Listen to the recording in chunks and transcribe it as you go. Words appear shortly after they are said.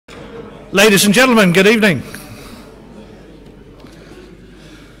Ladies and gentlemen, good evening.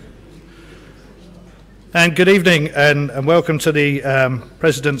 And good evening and welcome to the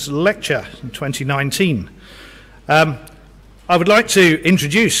President's Lecture in 2019. I would like to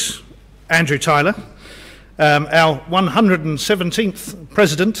introduce Andrew Tyler, our 117th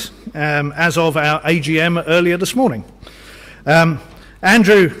President as of our AGM earlier this morning.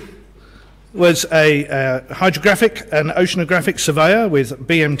 Andrew was a hydrographic and oceanographic surveyor with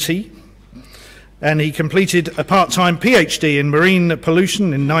BMT, and he completed a part-time PhD in marine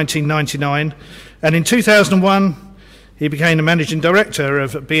pollution in 1999, and in 2001 he became the Managing Director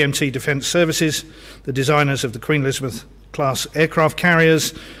of BMT Defence Services, the designers of the Queen Elizabeth class aircraft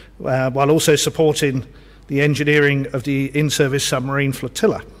carriers, while also supporting the engineering of the in-service submarine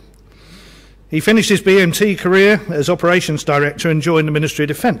flotilla. He finished his BMT career as Operations Director and joined the Ministry of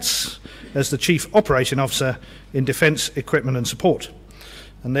Defence as the Chief Operating Officer in Defence Equipment and Support.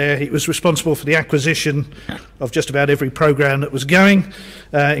 And there he was responsible for the acquisition of just about every programme that was going,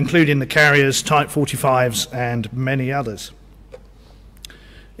 including the carriers, Type 45s and many others.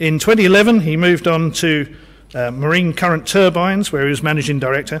 In 2011 he moved on to Marine Current Turbines, where he was Managing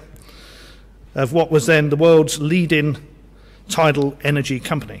Director of what was then the world's leading tidal energy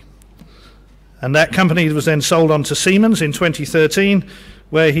company. And that company was then sold on to Siemens in 2013,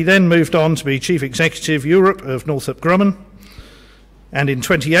 where he then moved on to be Chief Executive Europe of Northrop Grumman. And in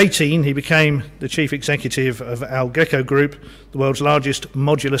 2018, he became the Chief Executive of Algeco Group, the world's largest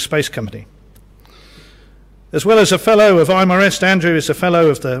modular space company. As well as a Fellow of IMarEST, Andrew is a Fellow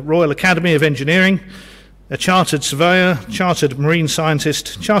of the Royal Academy of Engineering, a Chartered Surveyor, Chartered Marine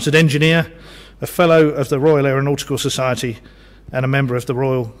Scientist, Chartered Engineer, a Fellow of the Royal Aeronautical Society, and a member of the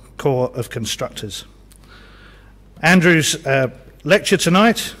Royal Corps of Constructors. Andrew's lecture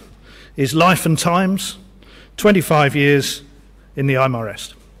tonight is Life and Times, 25 years in the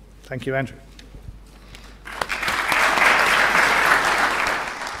IMarEST. Thank you, Andrew.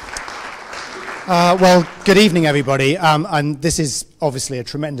 Well, good evening, everybody. And this is obviously a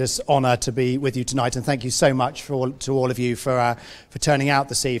tremendous honour to be with you tonight, and thank you so much to all of you for turning out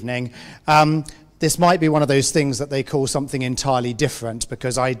this evening. This might be one of those things that they call something entirely different,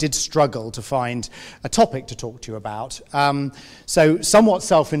 because I did struggle to find a topic to talk to you about. So somewhat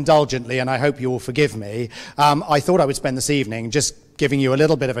self-indulgently, and I hope you will forgive me, I thought I would spend this evening just giving you a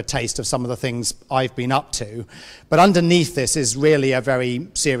little bit of a taste of some of the things I've been up to. But underneath this is really a very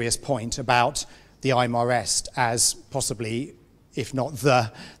serious point about the IMarEST as possibly, if not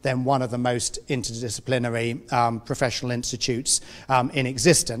then one of the most interdisciplinary professional institutes in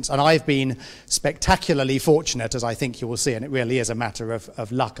existence. And I've been spectacularly fortunate, as I think you will see, and it really is a matter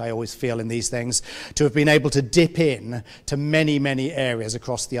of luck, I always feel, in these things, to have been able to dip in to many, many areas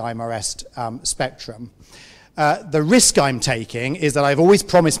across the IMarEST spectrum. The risk I'm taking is that I've always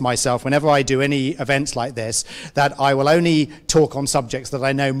promised myself, whenever I do any events like this, that I will only talk on subjects that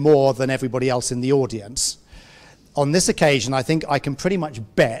I know more than everybody else in the audience. On this occasion, I think I can pretty much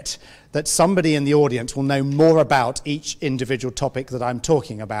bet that somebody in the audience will know more about each individual topic that I'm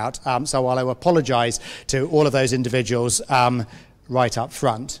talking about. So I'll apologise to all of those individuals right up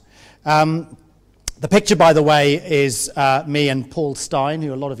front. The picture, by the way, is me and Paul Stein,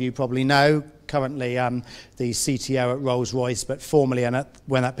 who a lot of you probably know, currently the CTO at Rolls-Royce, but formerly, and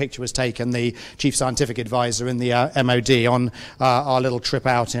when that picture was taken, the Chief Scientific Advisor in the MOD on our little trip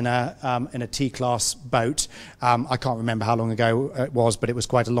out in a T-class boat. I can't remember how long ago it was, but it was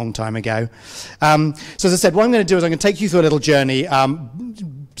quite a long time ago. So as I said, what I'm going to do is I'm going to take you through a little journey,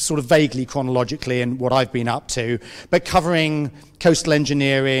 sort of vaguely chronologically in what I've been up to, but covering coastal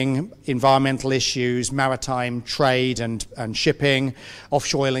engineering, environmental issues, maritime trade and shipping,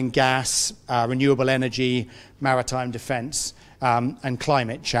 offshore oil and gas, renewable energy, maritime defence, and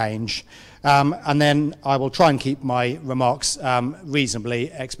climate change. And then I will try and keep my remarks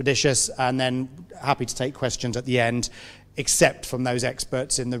reasonably expeditious, and then happy to take questions at the end, except from those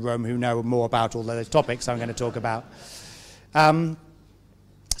experts in the room who know more about all those topics I'm going to talk about.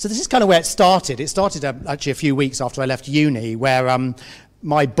 So this is kind of where it started. It started actually a few weeks after I left uni, where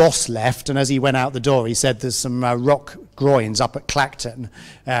my boss left, and as he went out the door, he said there's some rock groins up at Clacton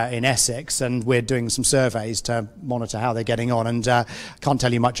in Essex, and we're doing some surveys to monitor how they're getting on, and I can't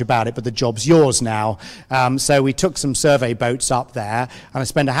tell you much about it, but the job's yours now. So we took some survey boats up there, and I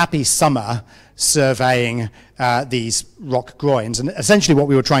spent a happy summer surveying these rock groins, and essentially what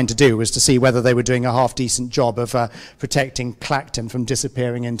we were trying to do was to see whether they were doing a half-decent job of protecting Clacton from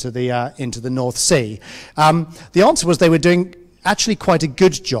disappearing into the North Sea. The answer was they were doing actually quite a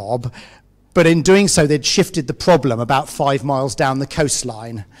good job, but in doing so they'd shifted the problem about 5 miles down the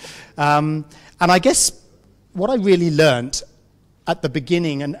coastline. And I guess what I really learnt at the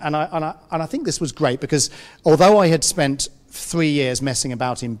beginning, and I think this was great, because although I had spent 3 years messing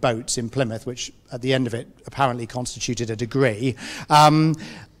about in boats in Plymouth, which at the end of it apparently constituted a degree,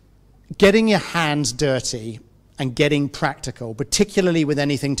 getting your hands dirty and getting practical, particularly with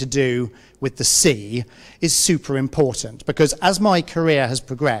anything to do with the sea, is super important, because as my career has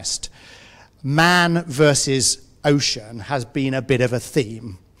progressed, man versus ocean has been a bit of a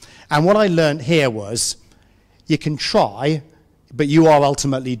theme. And what I learned here was, you can try, but you are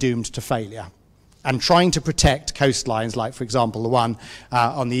ultimately doomed to failure. And trying to protect coastlines, like, for example, the one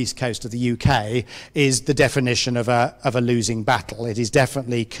on the east coast of the UK, is the definition of a losing battle. It is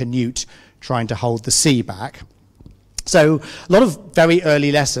definitely Canute trying to hold the sea back. So a lot of very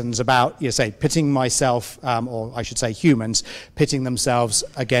early lessons about, say, pitting myself, or I should say humans, pitting themselves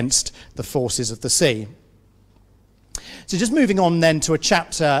against the forces of the sea. So just moving on then to a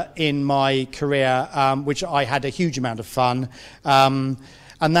chapter in my career which I had a huge amount of fun, and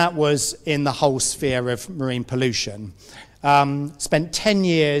that was in the whole sphere of marine pollution. Spent 10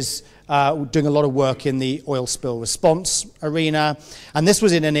 years doing a lot of work in the oil spill response arena, and this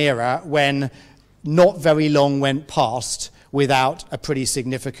was in an era when not very long went past without a pretty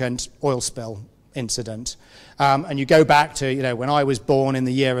significant oil spill incident. And you go back to, when I was born in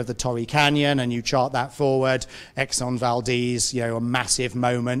the year of the Torrey Canyon, and you chart that forward, Exxon Valdez, a massive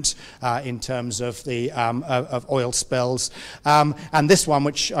moment in terms of the of oil spills. And this one,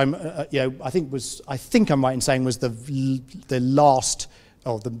 which I'm, I think I'm right in saying was the last,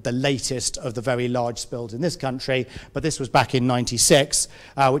 or the latest of the very large spills in this country, but this was back in '96,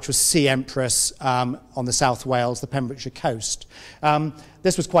 which was CMarSci on the South Wales, the Pembrokeshire coast.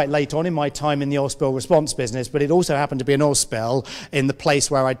 This was quite late on in my time in the oil spill response business, but it also happened to be an oil spill in the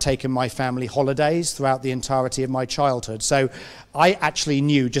place where I'd taken my family holidays throughout the entirety of my childhood. So I actually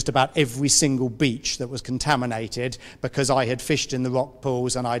knew just about every single beach that was contaminated, because I had fished in the rock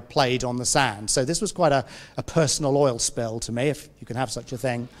pools and I'd played on the sand. So this was quite a personal oil spill to me, if you can have such a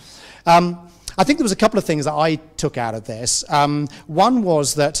thing. I think there was a couple of things that I took out of this. One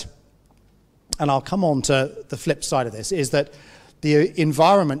was that, and I'll come on to the flip side of this, is that the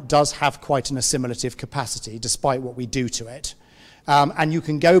environment does have quite an assimilative capacity, despite what we do to it. And you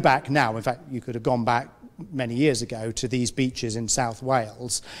can go back now, in fact, you could have gone back many years ago to these beaches in South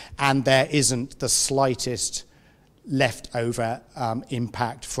Wales, and there isn't the slightest leftover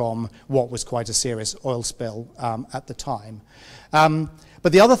impact from what was quite a serious oil spill at the time.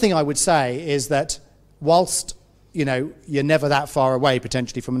 But the other thing I would say is that whilst you're never that far away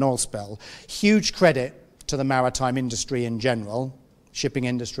potentially from an oil spill, huge credit to the maritime industry in general, shipping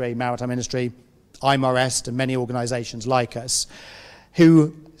industry, maritime industry, IMarEST, and many organisations like us,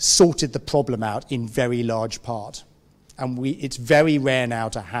 who sorted the problem out in very large part. And it's very rare now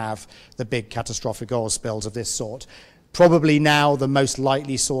to have the big catastrophic oil spills of this sort. Probably now the most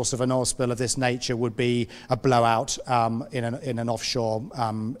likely source of an oil spill of this nature would be a blowout in an offshore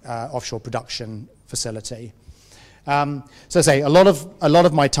production facility. So I say a lot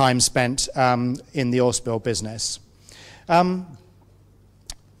of my time spent in the oil spill business.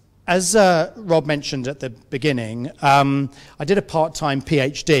 As Rob mentioned at the beginning, I did a part-time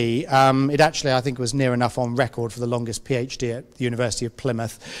PhD. It actually, I think, was near enough on record for the longest PhD at the University of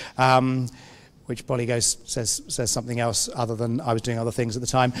Plymouth, which probably says something else other than I was doing other things at the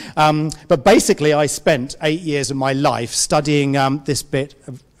time. But basically, I spent 8 years of my life studying this bit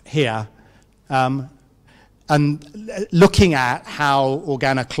here, and looking at how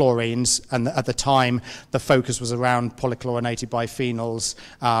organochlorines, and at the time the focus was around polychlorinated biphenyls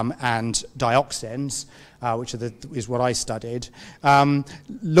and dioxins, which is what I studied,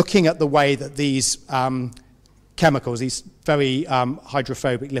 looking at the way that these chemicals, these very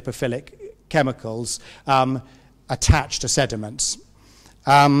hydrophobic lipophilic chemicals, attach to sediments.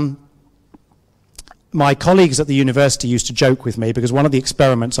 My colleagues at the university used to joke with me, because one of the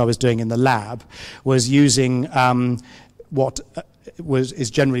experiments I was doing in the lab was using what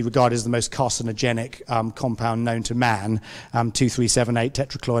is generally regarded as the most carcinogenic compound known to man, 2,3,7,8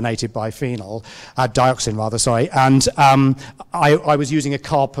 tetrachlorinated biphenyl, dioxin rather, sorry, and I was using a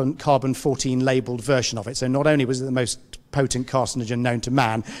carbon-14 labelled version of it. So not only was it the most potent carcinogen known to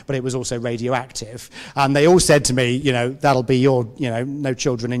man, but it was also radioactive. And they all said to me, that'll be your, no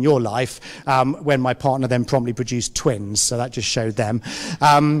children in your life, when my partner then promptly produced twins. So that just showed them.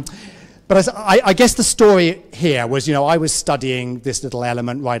 But I guess the story here was, I was studying this little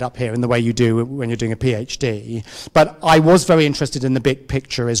element right up here in the way you do when you're doing a PhD. But I was very interested in the big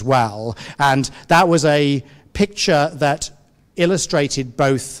picture as well. And that was a picture that illustrated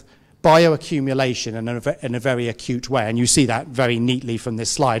both bioaccumulation in a very acute way, and you see that very neatly from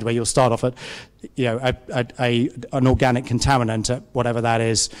this slide, where you'll start off at, you know, an organic contaminant at whatever that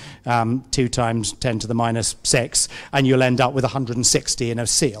is, 2 times 10 to the minus 6, and you'll end up with 160 in a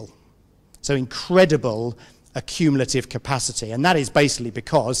seal. So incredible accumulative capacity, and that is basically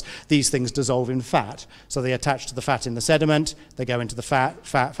because these things dissolve in fat. So they attach to the fat in the sediment, they go into the fat,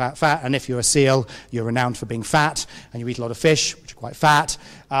 and if you're a seal, you're renowned for being fat, and you eat a lot of fish, which are quite fat,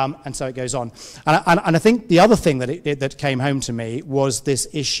 and so it goes on. And I think the other thing that came home to me was this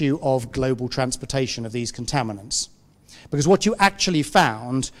issue of global transportation of these contaminants. Because what you actually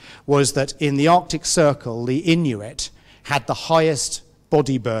found was that in the Arctic Circle, the Inuit had the highest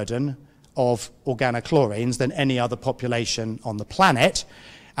body burden of organochlorines than any other population on the planet,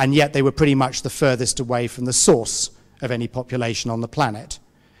 and yet they were pretty much the furthest away from the source of any population on the planet.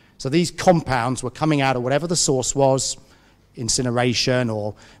 So these compounds were coming out of whatever the source was, incineration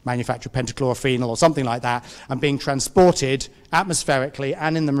or manufactured pentachlorophenol or something like that, and being transported atmospherically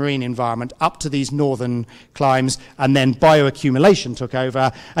and in the marine environment up to these northern climes, and then bioaccumulation took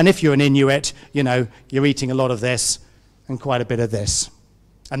over, and if you're an Inuit, you know, you're eating a lot of this and quite a bit of this.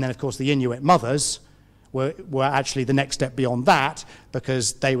 And then, of course, the Inuit mothers were actually the next step beyond that,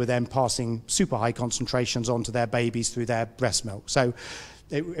 because they were then passing super high concentrations onto their babies through their breast milk. So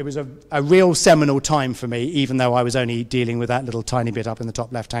it was a real seminal time for me, even though I was only dealing with that little tiny bit up in the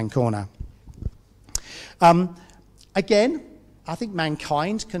top left-hand corner. Again, I think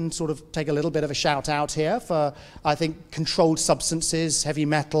mankind can sort of take a little bit of a shout out here for, I think, controlled substances, heavy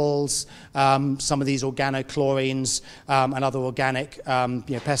metals, some of these organochlorines and other organic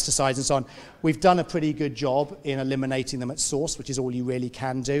pesticides and so on. We've done a pretty good job in eliminating them at source, which is all you really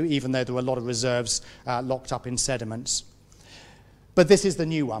can do, even though there were a lot of reserves locked up in sediments. But this is the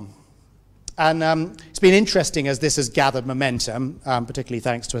new one. And it's been interesting as this has gathered momentum, particularly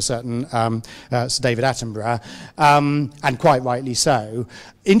thanks to a certain Sir David Attenborough, and quite rightly so.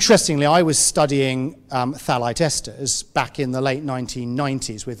 Interestingly, I was studying phthalate esters back in the late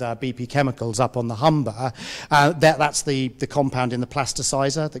 1990s with BP Chemicals up on the Humber. That's the compound in the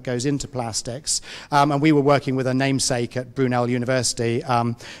plasticizer that goes into plastics. And we were working with a namesake at Brunel University,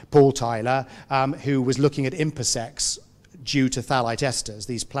 Paul Tyler, who was looking at impersex due to phthalate esters,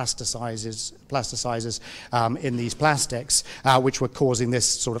 these plasticizers in these plastics, which were causing this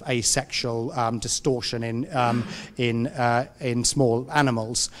sort of asexual distortion in small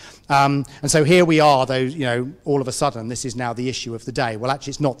animals. And so here we are, though, you know, all of a sudden this is now the issue of the day. Well,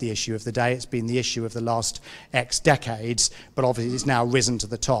 actually, it's not the issue of the day. It's been the issue of the last X decades, but obviously it's now risen to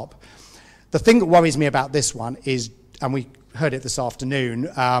the top. The thing that worries me about this one is, and we heard it this afternoon,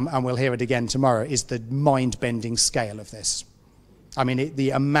 and we'll hear it again tomorrow, is the mind-bending scale of this. I mean,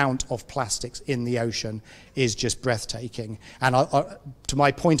 the amount of plastics in the ocean is just breathtaking. And to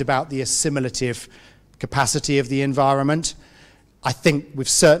my point about the assimilative capacity of the environment, I think we've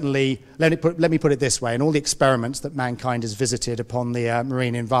certainly, let me put it this way, in all the experiments that mankind has visited upon the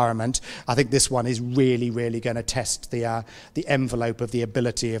marine environment, I think this one is really, really going to test the envelope of the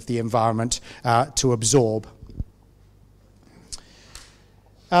ability of the environment to absorb.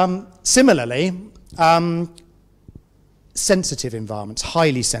 Similarly, sensitive environments,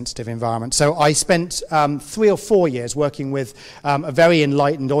 highly sensitive environments. So I spent 3 or 4 years working with a very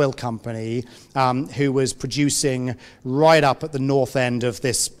enlightened oil company who was producing right up at the north end of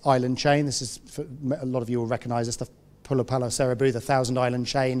this island chain. This is, a lot of you will recognize this, the Pulau Cerebu, the 1,000-island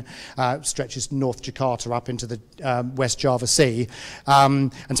chain, stretches North Jakarta up into the West Java Sea,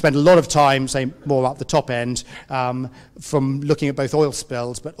 and spent a lot of time, say, more up the top end, from looking at both oil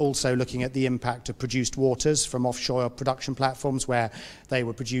spills, but also looking at the impact of produced waters from offshore production platforms where they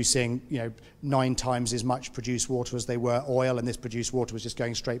were producing, you know, 9 times as much produced water as they were oil, and this produced water was just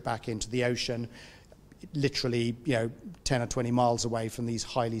going straight back into the ocean, literally, you know, 10 or 20 miles away from these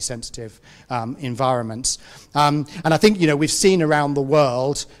highly sensitive environments. And I think, you know, we've seen around the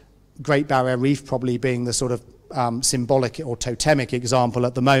world, Great Barrier Reef probably being the sort of symbolic or totemic example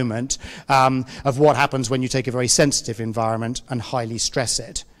at the moment of what happens when you take a very sensitive environment and highly stress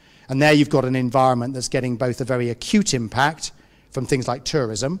it. And there you've got an environment that's getting both a very acute impact from things like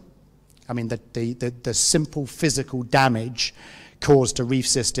tourism. I mean, the simple physical damage caused to reef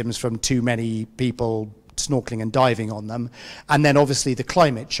systems from too many people snorkeling and diving on them, and then obviously the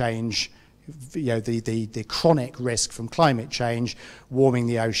climate change, you know, the chronic risk from climate change, warming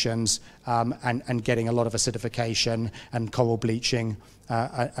the oceans and getting a lot of acidification and coral bleaching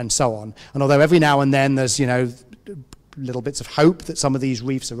and so on. And although every now and then there's, you know, little bits of hope that some of these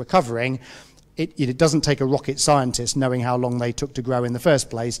reefs are recovering, it doesn't take a rocket scientist knowing how long they took to grow in the first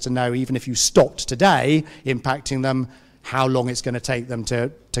place to know even if you stopped today impacting them, how long it's going to take them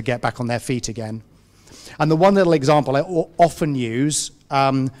to get back on their feet again. And the one little example I often use,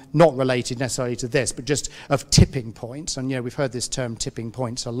 not related necessarily to this, but just of tipping points, and we've heard this term tipping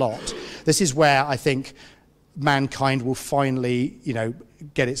points a lot. This is where I think mankind will finally,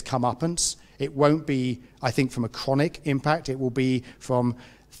 get its comeuppance. It won't be, I think, from a chronic impact. It will be from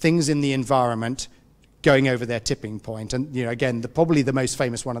things in the environment going over their tipping point. And again, probably the most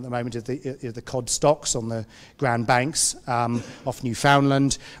famous one at the moment is the cod stocks on the Grand Banks off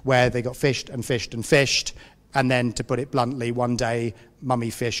Newfoundland, where they got fished and fished and fished, and then, to put it bluntly, one day mummy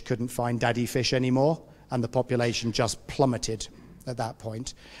fish couldn't find daddy fish anymore, and the population just plummeted at that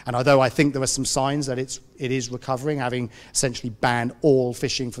point. And although I think there are some signs that it is recovering, having essentially banned all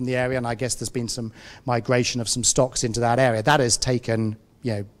fishing from the area, and I guess there's been some migration of some stocks into that area, that has taken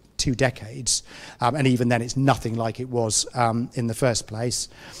 2 decades, and even then it's nothing like it was in the first place.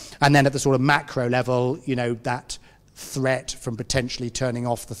 And then at the sort of macro level, that threat from potentially turning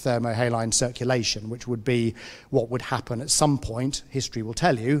off the thermohaline circulation, which would be what would happen at some point. History will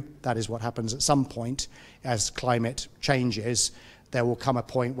tell you that is what happens at some point as climate changes. There will come a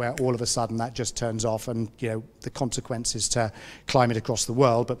point where all of a sudden that just turns off, and the consequences to climate across the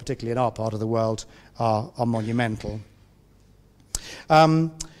world, but particularly in our part of the world, are monumental.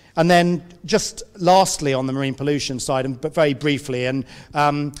 And then just lastly on the marine pollution side, but very briefly, and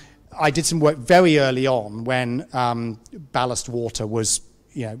I did some work very early on when ballast water was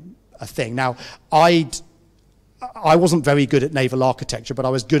a thing. Now, I wasn't very good at naval architecture, but I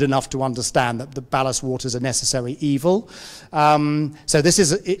was good enough to understand that the ballast water is a necessary evil. So this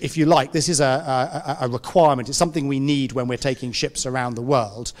is, if you like, this is a requirement. It's something we need when we're taking ships around the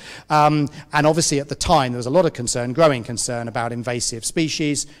world. And obviously at the time there was a lot of concern, growing concern about invasive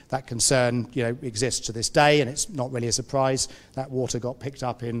species. That concern, exists to this day, and it's not really a surprise. That water got picked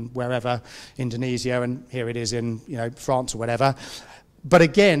up in wherever, Indonesia, and here it is in France or whatever. But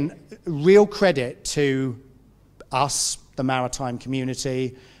again, real credit to us, the maritime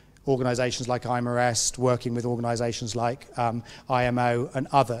community, organisations like IMarEST, working with organisations like IMO and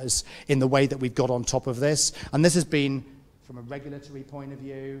others, in the way that we've got on top of this. And this has been from a regulatory point of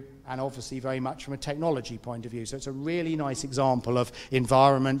view, and obviously very much from a technology point of view. So it's a really nice example of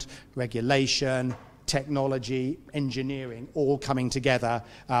environment, regulation, technology, engineering, all coming together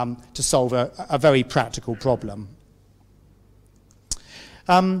to solve a very practical problem.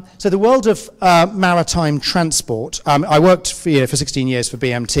 So the world of maritime transport, I worked for 16 years for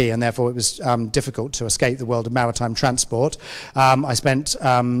BMT, and therefore it was difficult to escape the world of maritime transport. I spent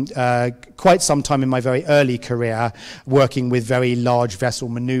quite some time in my very early career working with very large vessel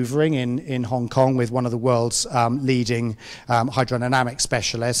manoeuvring in Hong Kong with one of the world's leading hydrodynamic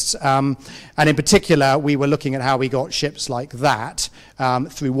specialists. And in particular, we were looking at how we got ships like that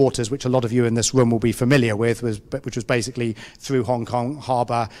through waters, which a lot of you in this room will be familiar with, which was basically through Hong Kong Harbour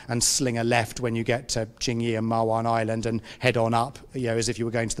and sling a left when you get to Qingyi and Ma Wan Island and head on up, as if you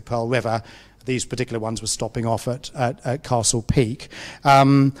were going to the Pearl River. These particular ones were stopping off at Castle Peak.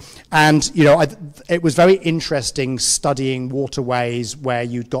 It was very interesting studying waterways where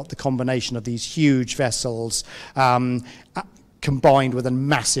you'd got the combination of these huge vessels combined with a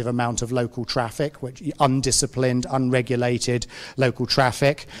massive amount of local traffic, which undisciplined, unregulated local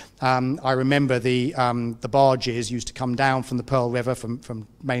traffic. I remember the barges used to come down from the Pearl River from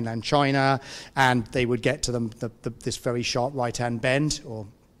mainland China, and they would get to this very sharp right-hand bend, or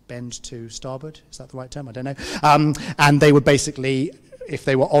bend to starboard, is that the right term? I don't know. And they would basically, if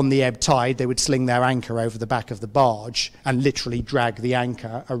they were on the ebb tide, they would sling their anchor over the back of the barge and literally drag the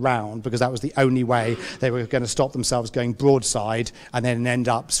anchor around, because that was the only way they were going to stop themselves going broadside and then end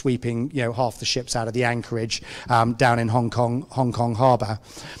up sweeping half the ships out of the anchorage down in Hong Kong Harbour.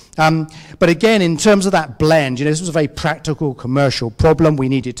 But again, in terms of that blend, this was a very practical commercial problem. We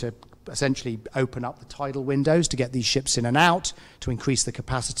needed to essentially open up the tidal windows to get these ships in and out, to increase the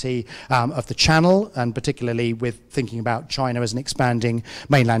capacity of the channel, and particularly with thinking about China as an expanding,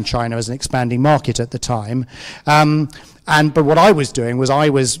 mainland China as an expanding market at the time. But what I was doing was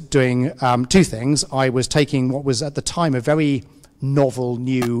two things. I was taking what was at the time a very novel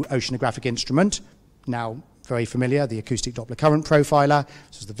new oceanographic instrument, now very familiar, the acoustic Doppler current profiler.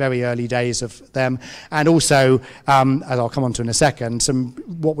 This was the very early days of them. And also, as I'll come on to in a second,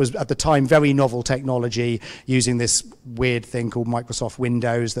 what was at the time very novel technology using this weird thing called Microsoft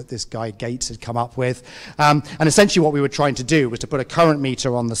Windows that this guy Gates had come up with. And essentially what we were trying to do was to put a current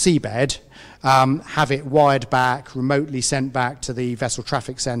meter on the seabed, have it wired back, remotely sent back to the vessel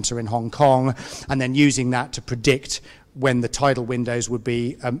traffic center in Hong Kong, and then using that to predict when the tidal windows would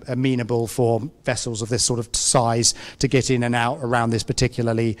be amenable for vessels of this sort of size to get in and out around this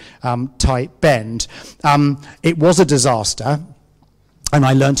particularly tight bend. It was a disaster, and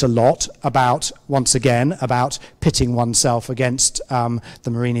I learnt a lot about, once again, about pitting oneself against the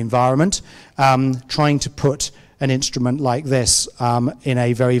marine environment, trying to put an instrument like this in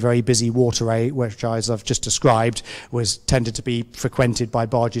a very, very busy waterway, which, as I've just described, tended to be frequented by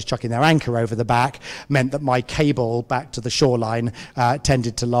barges chucking their anchor over the back, meant that my cable back to the shoreline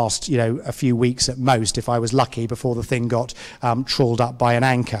tended to last, a few weeks at most, if I was lucky, before the thing got trawled up by an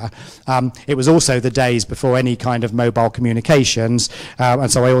anchor. It was also the days before any kind of mobile communications, and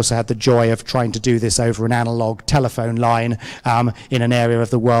so I also had the joy of trying to do this over an analog telephone line in an area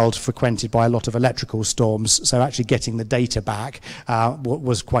of the world frequented by a lot of electrical storms. So actually getting the data back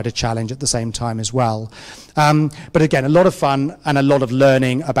was quite a challenge at the same time as well. But again, a lot of fun and a lot of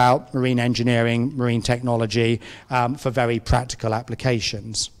learning about marine engineering, marine technology for very practical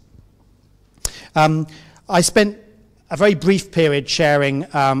applications. I spent a very brief period chairing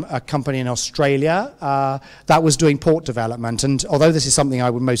a company in Australia that was doing port development, and although this is something I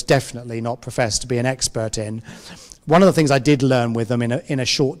would most definitely not profess to be an expert in, one of the things I did learn with them in a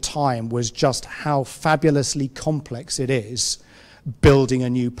short time was just how fabulously complex it is building a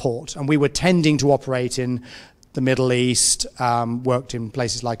new port. And we were tending to operate in the Middle East, worked in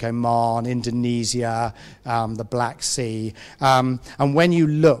places like Oman, Indonesia, the Black Sea. And when you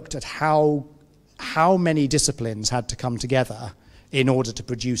looked at how many disciplines had to come together in order to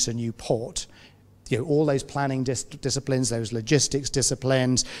produce a new port, all those planning disciplines, those logistics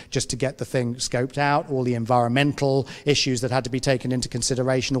disciplines, just to get the thing scoped out, all the environmental issues that had to be taken into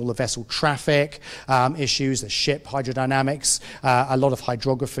consideration, all the vessel traffic issues, the ship hydrodynamics, a lot of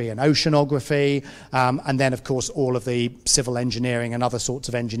hydrography and oceanography, and then, of course, all of the civil engineering and other sorts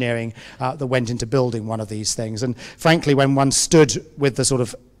of engineering that went into building one of these things. And frankly, when one stood with the sort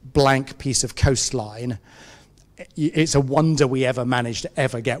of blank piece of coastline, it's a wonder we ever managed to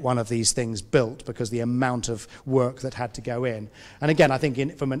ever get one of these things built, because the amount of work that had to go in. And again, I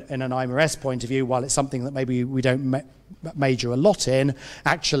think from an IMarEST point of view, while it's something that maybe we don't major a lot in,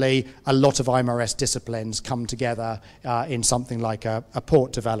 actually a lot of IMarEST disciplines come together in something like a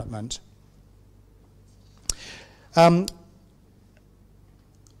port development.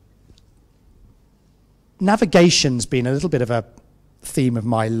 Navigation's been a little bit of a theme of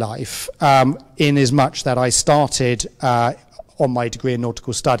my life, in as much that I started on my degree in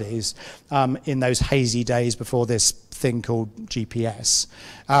nautical studies in those hazy days before this thing called GPS,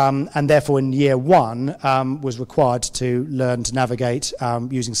 and therefore in year one was required to learn to navigate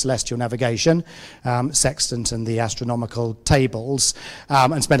using celestial navigation, sextant and the astronomical tables,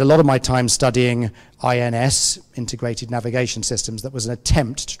 and spent a lot of my time studying INS, integrated navigation systems. That was an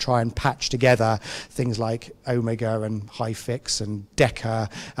attempt to try and patch together things like Omega and HiFix and Deca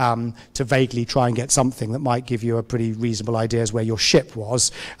to vaguely try and get something that might give you a pretty reasonable idea as where your ship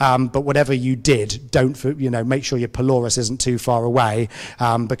was. But whatever you did, don't make sure your Polaris isn't too far away,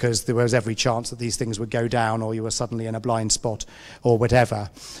 because there was every chance that these things would go down, or you were suddenly in a blind spot, or whatever.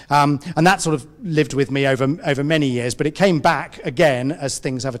 And that sort of lived with me over many years. But it came back again, as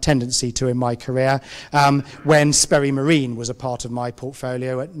things have a tendency to in my career, when Sperry Marine was a part of my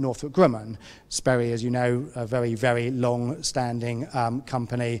portfolio at Northrop Grumman. Sperry, as you know, a very, very long-standing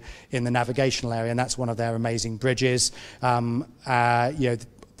company in the navigational area, and that's one of their amazing bridges.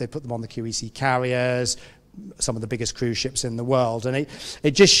 They put them on the QEC carriers, some of the biggest cruise ships in the world, and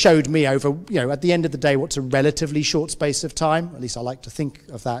it just showed me over, at the end of the day, what's a relatively short space of time, at least I like to think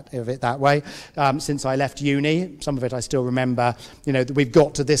of it that way, since I left uni. Some of it I still remember, that we've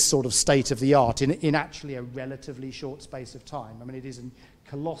got to this sort of state of the art in actually a relatively short space of time. I mean, it is a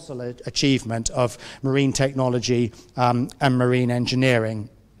colossal achievement of marine technology and marine engineering,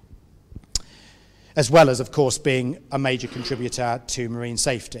 as well as, of course, being a major contributor to marine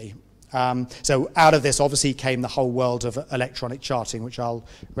safety. So out of this obviously came the whole world of electronic charting, which I'll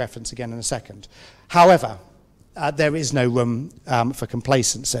reference again in a second. However, there is no room for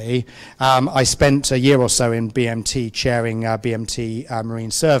complacency. I spent a year or so in BMT chairing BMT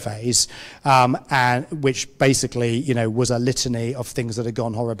marine surveys, and which basically was a litany of things that had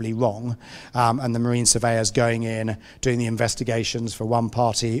gone horribly wrong, and the marine surveyors going in, doing the investigations for one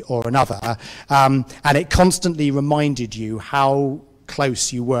party or another, and it constantly reminded you how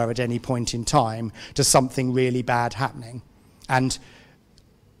close you were at any point in time to something really bad happening. And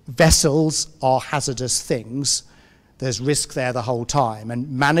vessels are hazardous things. There's risk there the whole time,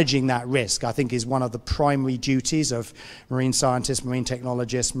 and managing that risk, I think, is one of the primary duties of marine scientists, marine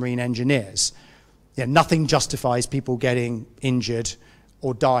technologists, marine engineers. Nothing justifies people getting injured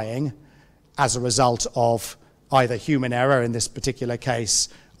or dying as a result of either human error in this particular case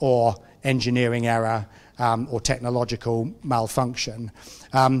or engineering error or technological malfunction.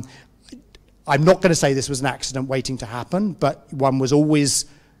 I'm not going to say this was an accident waiting to happen, but one was always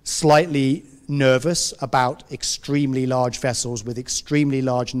slightly nervous about extremely large vessels with extremely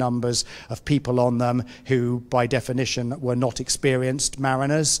large numbers of people on them who, by definition, were not experienced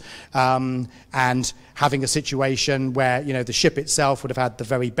mariners, and having a situation where, you know, the ship itself would have had the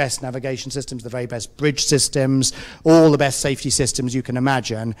very best navigation systems, the very best bridge systems, all the best safety systems you can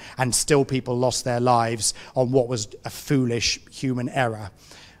imagine, and still people lost their lives on what was a foolish human error.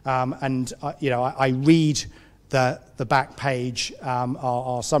 You know, I read the back page,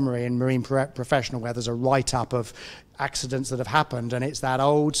 our summary in Marine Professional, where there's a write-up of accidents that have happened, and it's that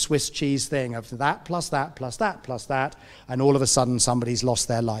old Swiss cheese thing of that plus that plus that plus that, and all of a sudden somebody's lost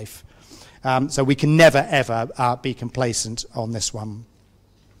their life. So we can never, ever be complacent on this one.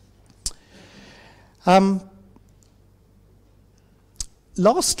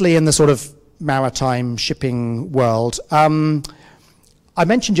 Lastly, in the sort of maritime shipping world, I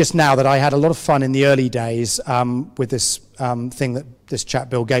mentioned just now that I had a lot of fun in the early days with this thing that this chap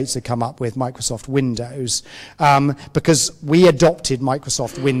Bill Gates had come up with, Microsoft Windows, because we adopted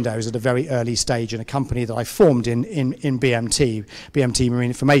Microsoft Windows at a very early stage in a company that I formed in BMT Marine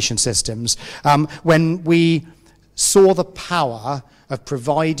Information Systems, when we saw the power of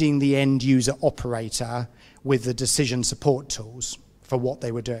providing the end user operator with the decision support tools for what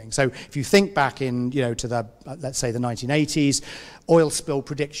they were doing. So if you think back in, you know, to the, let's say the 1980s, oil spill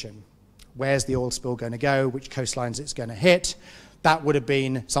prediction. Where's the oil spill going to go? Which coastlines it's going to hit? That would have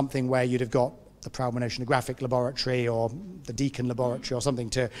been something where you'd have got the Proudman Oceanographic Laboratory or the Deakin Laboratory or something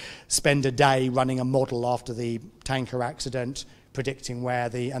to spend a day running a model after the tanker accident, predicting where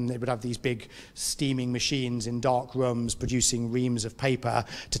and they would have these big steaming machines in dark rooms producing reams of paper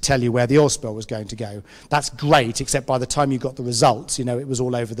to tell you where the oil spill was going to go. That's great, except by the time you got the results, you know, it was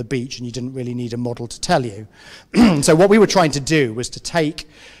all over the beach and you didn't really need a model to tell you. So what we were trying to do was to take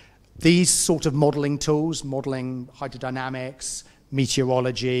these sort of modeling tools, modeling hydrodynamics,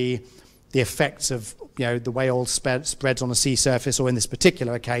 meteorology, the effects of, you know, the way oil spreads on a sea surface, or in this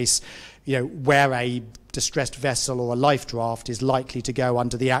particular case, you know, where a distressed vessel or a life draft is likely to go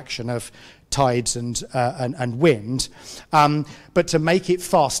under the action of tides and wind, but to make it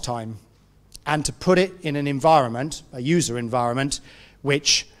fast time and to put it in an environment, a user environment,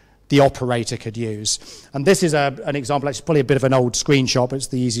 which the operator could use. And this is an example, it's probably a bit of an old screenshot, but it's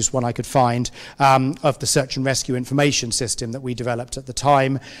the easiest one I could find, of the search and rescue information system that we developed at the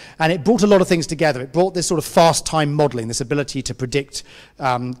time. And it brought a lot of things together. It brought this sort of fast time modeling, this ability to predict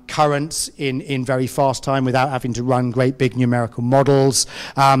currents in very fast time without having to run great big numerical models.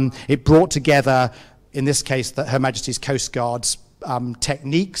 It brought together, in this case, Her Majesty's Coast Guard's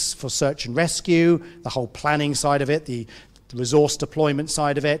techniques for search and rescue, the whole planning side of it, the resource deployment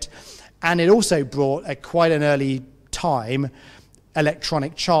side of it, and it also brought at quite an early time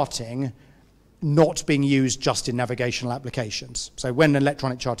electronic charting not being used just in navigational applications. So when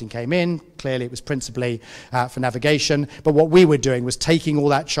electronic charting came in, clearly it was principally for navigation, but what we were doing was taking all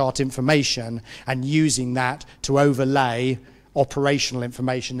that chart information and using that to overlay operational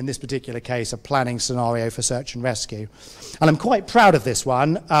information, in this particular case, a planning scenario for search and rescue. And I'm quite proud of this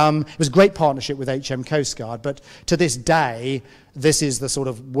one. It was a great partnership with HM Coast Guard, but to this day, this is the sort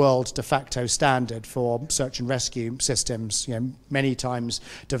of world de facto standard for search and rescue systems, you know, many times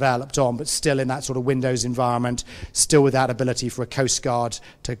developed on, but still in that sort of Windows environment, still with that ability for a Coast Guard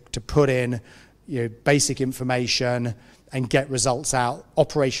to put in, you know, basic information and get results out,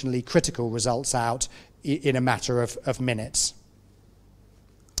 operationally critical results out in a matter of minutes.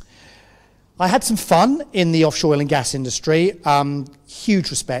 I had some fun in the offshore oil and gas industry. Huge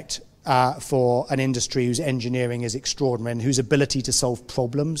respect for an industry whose engineering is extraordinary and whose ability to solve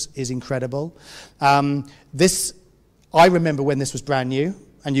problems is incredible. I remember when this was brand new,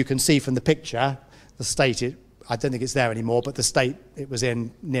 and you can see from the picture, the state I don't think it's there anymore, but the state it was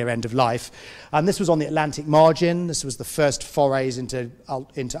in near end of life. And this was on the Atlantic margin. This was the first forays into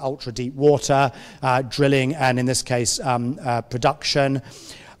ultra deep water, drilling, and in this case, production.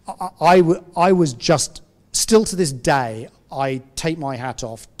 I was just, still to this day, I take my hat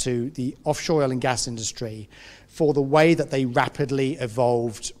off to the offshore oil and gas industry for the way that they rapidly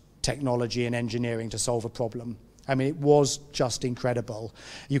evolved technology and engineering to solve a problem. I mean, it was just incredible.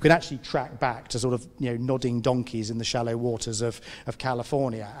 You can actually track back to sort of, you know, nodding donkeys in the shallow waters of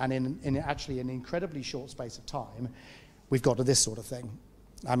California, and in actually an incredibly short space of time, we've got to this sort of thing.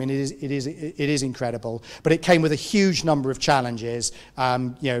 I mean, it is incredible, but it came with a huge number of challenges.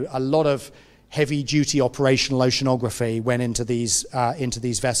 You know, a lot of heavy-duty operational oceanography went into these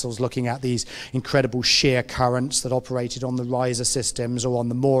vessels, looking at these incredible shear currents that operated on the riser systems or on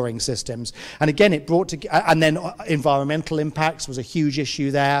the mooring systems. And again, it brought to, and then environmental impacts was a huge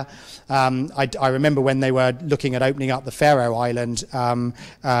issue there. I remember when they were looking at opening up the Faroe Island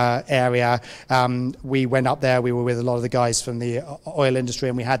area, we went up there, we were with a lot of the guys from the oil industry,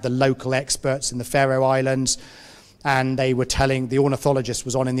 and we had the local experts in the Faroe Islands. And they were telling, the ornithologist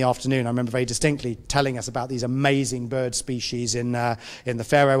was on in the afternoon, I remember very distinctly, telling us about these amazing bird species in the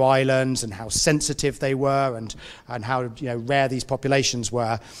Faroe Islands and how sensitive they were and how rare these populations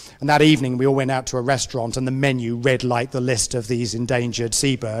were. And that evening we all went out to a restaurant and the menu read like the list of these endangered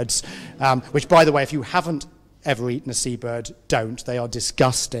seabirds, which, by the way, if you haven't ever eaten a seabird, don't. They are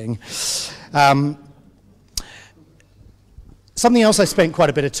disgusting. Something else I spent quite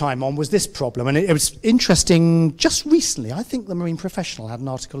a bit of time on was this problem, and it was interesting just recently. I think the Marine Professional had an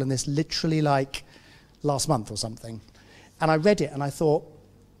article in this literally like last month or something. And I read it and I thought,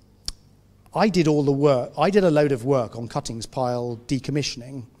 I did all the work. I did a load of work on cuttings pile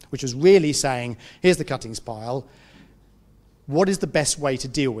decommissioning, which was really saying, here's the cuttings pile. What is the best way to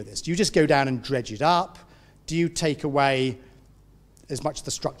deal with this? Do you just go down and dredge it up? Do you take away as much of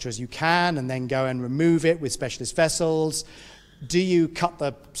the structure as you can and then go and remove it with specialist vessels? Do you cut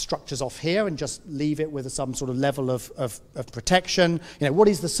the structures off here and just leave it with some sort of level of protection? What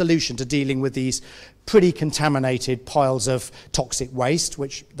is the solution to dealing with these pretty contaminated piles of toxic waste,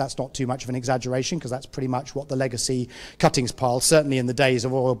 which that's not too much of an exaggeration because that's pretty much what the legacy cuttings piles, certainly in the days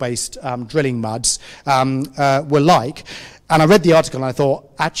of oil-based drilling muds, were like. And I read the article and I thought,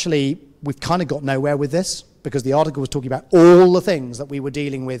 actually, we've kind of got nowhere with this, because the article was talking about all the things that we were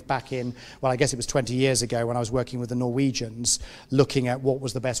dealing with back in, well, I guess it was 20 years ago when I was working with the Norwegians, looking at what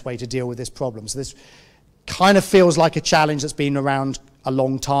was the best way to deal with this problem. So this kind of feels like a challenge that's been around a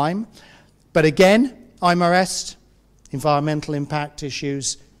long time. But again, IMarEST, environmental impact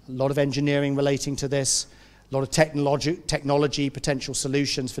issues, a lot of engineering relating to this, a lot of technology, potential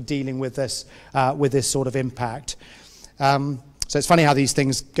solutions for dealing with this sort of impact. So it's funny how these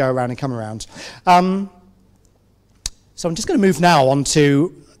things go around and come around. So I'm just going to move now on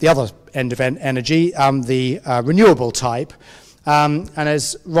to the other end of energy, the renewable type. And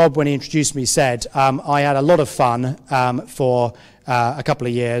as Rob, when he introduced me, said, I had a lot of fun for a couple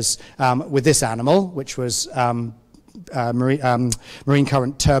of years with this animal, which was marine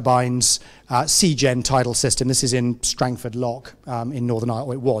current turbines, CEng tidal system. This is in Strangford Lock in Northern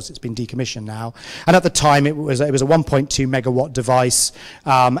Ireland. Well, it's been decommissioned now. And at the time, it was a 1.2 megawatt device,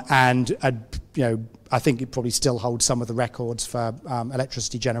 and I think it probably still holds some of the records for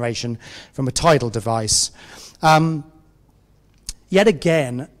electricity generation from a tidal device. Yet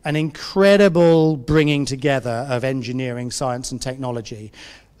again, an incredible bringing together of engineering, science, and technology.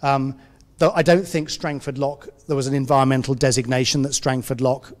 Though I don't think Strangford Lock, there was an environmental designation that Strangford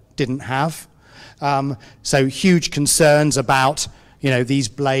Lock didn't have. So huge concerns about these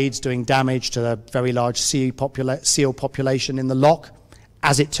blades doing damage to a very large seal population in the lock.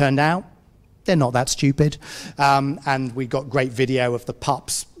 As it turned out, they're not that stupid. And we got great video of the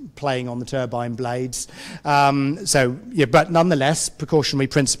pups playing on the turbine blades. But nonetheless, precautionary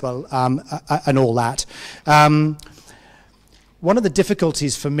principle and all that. One of the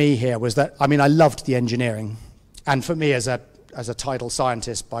difficulties for me here was that, I loved the engineering. And for me, as a tidal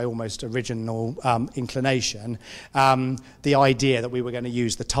scientist by almost original inclination, the idea that we were going to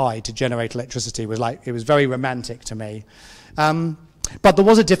use the tide to generate electricity was it was very romantic to me. But there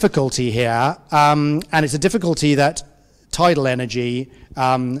was a difficulty here, and it's a difficulty that tidal energy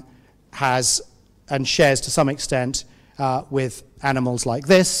has and shares to some extent with animals like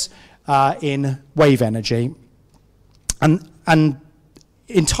this in wave energy. And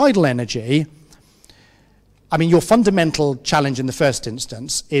in tidal energy, your fundamental challenge in the first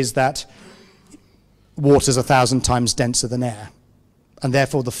instance is that water's 1,000 times denser than air, and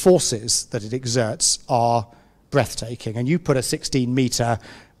therefore the forces that it exerts are breathtaking. And you put a 16-meter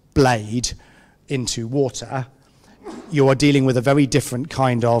blade into water, you are dealing with a very different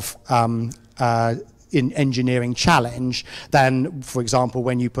kind of engineering challenge than, for example,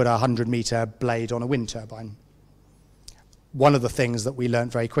 when you put a 100-meter blade on a wind turbine. One of the things that we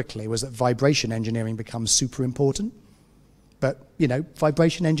learned very quickly was that vibration engineering becomes super important. But,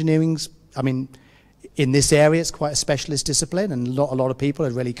 vibration engineering's, in this area, it's quite a specialist discipline, and a lot of people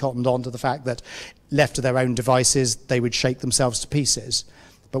had really cottoned on to the fact that left to their own devices, they would shake themselves to pieces.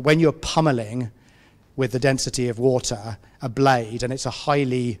 But when you're pummeling with the density of water, a blade, and it's a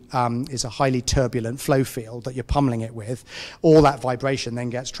highly turbulent flow field that you're pummeling it with, all that vibration then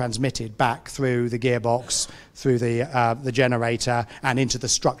gets transmitted back through the gearbox, through the generator, and into the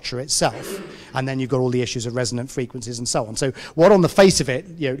structure itself. And then you've got all the issues of resonant frequencies and so on. So what on the face of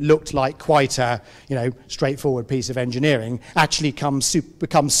it, looked like quite a, straightforward piece of engineering actually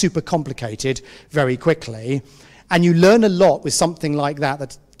becomes super complicated very quickly. And you learn a lot with something like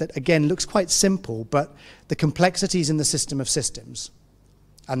that again looks quite simple, but the complexities in the system of systems.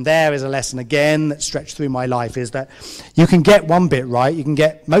 And there is a lesson again that stretched through my life, is that you can get one bit right, you can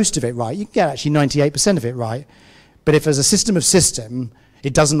get most of it right, you can get actually 98% of it right, but if as a system of system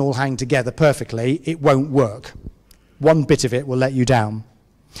it doesn't all hang together perfectly, it won't work. One bit of it will let you down.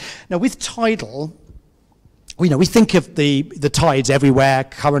 Now with tidal, we think of the tides everywhere,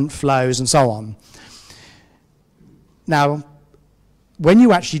 current flows and so on. Now, when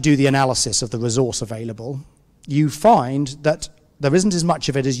you actually do the analysis of the resource available, you find that there isn't as much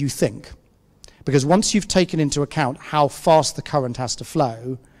of it as you think. Because once you've taken into account how fast the current has to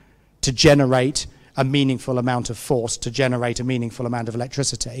flow to generate a meaningful amount of force, to generate a meaningful amount of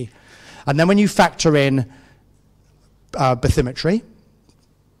electricity, and then when you factor in bathymetry,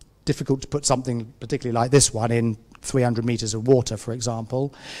 difficult to put something particularly like this one in 300 meters of water, for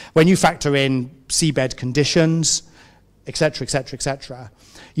example, when you factor in seabed conditions, etc., etc., etc.,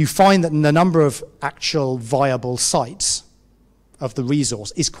 you find that the number of actual viable sites of the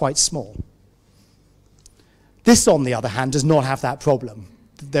resource is quite small. This, on the other hand, does not have that problem.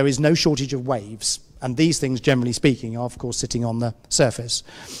 There is no shortage of waves, and these things, generally speaking, are, of course, sitting on the surface.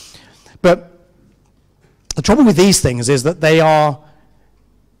 But the trouble with these things is that they are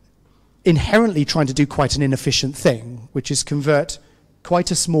inherently trying to do quite an inefficient thing, which is convert quite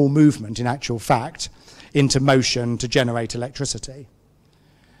a small movement, in actual fact, into motion to generate electricity.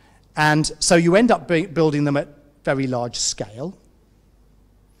 And so you end up building them at very large scale.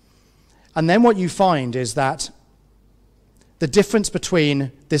 And then what you find is that the difference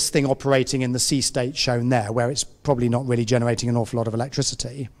between this thing operating in the sea state shown there, where it's probably not really generating an awful lot of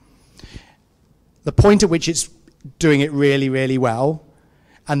electricity, the point at which it's doing it really, really well,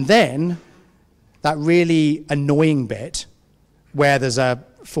 and then that really annoying bit where there's a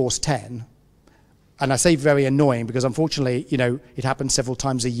force 10, and I say very annoying because unfortunately, it happens several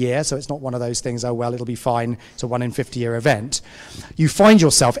times a year, so it's not one of those things, oh, well, it'll be fine, it's a 1 in 50-year event. You find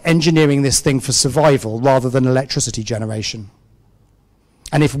yourself engineering this thing for survival rather than electricity generation.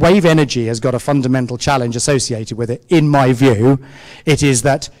 And if wave energy has got a fundamental challenge associated with it, in my view, it is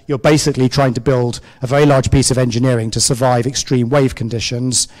that you're basically trying to build a very large piece of engineering to survive extreme wave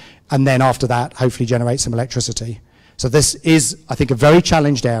conditions, and then after that, hopefully generate some electricity. So this is, I think, a very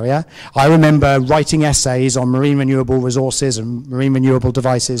challenged area. I remember writing essays on marine renewable resources and marine renewable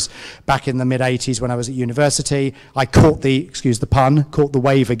devices back in the mid-80s when I was at university. I caught the, excuse the pun, caught the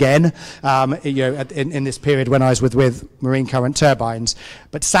wave again in this period when I was with marine current turbines.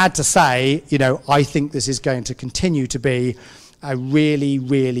 But sad to say, I think this is going to continue to be a really,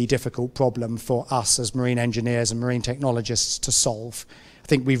 really difficult problem for us as marine engineers and marine technologists to solve. I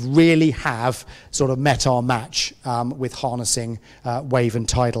think we really have sort of met our match with harnessing wave and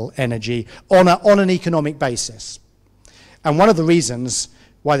tidal energy on an economic basis. And one of the reasons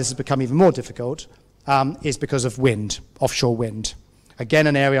why this has become even more difficult is because of wind, offshore wind. Again,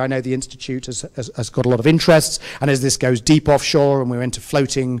 an area I know the Institute has got a lot of interests, and as this goes deep offshore and we're into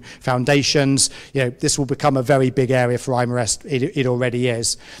floating foundations, this will become a very big area for IMarEST. It already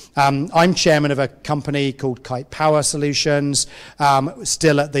is. I'm chairman of a company called Kite Power Solutions,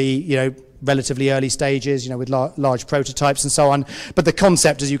 still at the relatively early stages, with large prototypes and so on. But the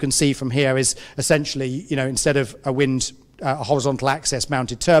concept, as you can see from here, is essentially, instead of a horizontal axis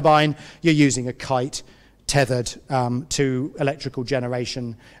mounted turbine, you're using a kite tethered to electrical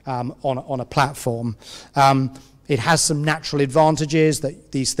generation on a platform. It has some natural advantages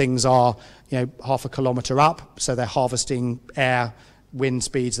that these things are, half a kilometre up, so they're harvesting air wind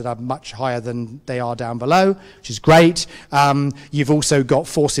speeds that are much higher than they are down below, which is great. You've also got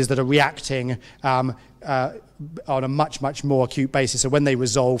forces that are reacting on a much, much more acute basis. So when they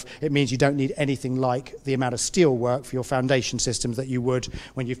resolve, it means you don't need anything like the amount of steel work for your foundation systems that you would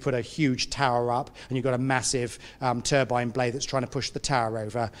when you've put a huge tower up and you've got a massive turbine blade that's trying to push the tower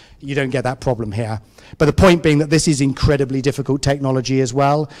over. You don't get that problem here. But the point being that this is incredibly difficult technology as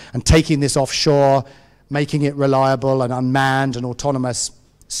well, and taking this offshore, making it reliable and unmanned and autonomous,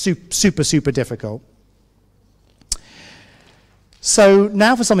 super, super difficult. So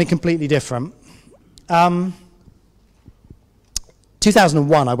now for something completely different.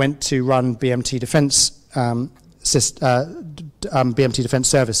 2001, I went to run BMT Defence BMT Defence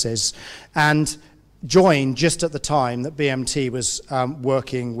Services, and joined just at the time that BMT was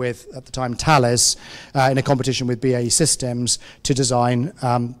working with, at the time, Thales, in a competition with BAE Systems to design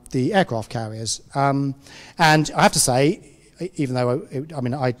the aircraft carriers. And I have to say, even though,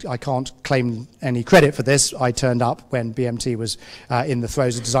 I can't claim any credit for this, I turned up when BMT was in the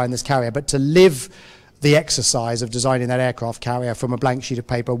throes of designing this carrier, but to live the exercise of designing that aircraft carrier from a blank sheet of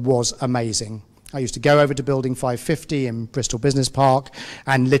paper was amazing. I used to go over to Building 550 in Bristol Business Park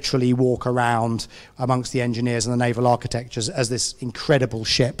and literally walk around amongst the engineers and the naval architectures as this incredible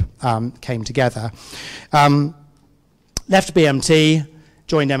ship came together. Left BMT,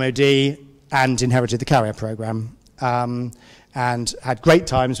 joined MOD, and inherited the carrier program. And had great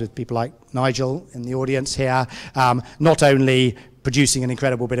times with people like Nigel in the audience here, not only producing an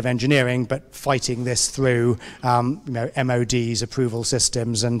incredible bit of engineering, but fighting this through MOD's approval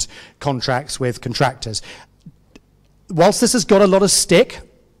systems and contracts with contractors. Whilst this has got a lot of stick,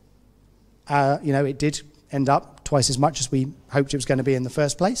 it did end up twice as much as we hoped it was going to be in the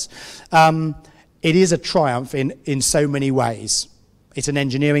first place. It is a triumph in so many ways. It's an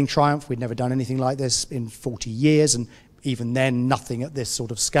engineering triumph. We'd never done anything like this in 40 years, and even then, nothing at this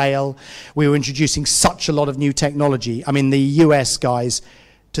sort of scale. We were introducing such a lot of new technology. I mean, the US guys,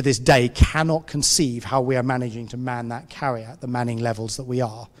 to this day, cannot conceive how we are managing to man that carrier at the manning levels that we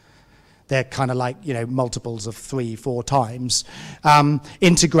are. They're kind of like, multiples of 3-4 times.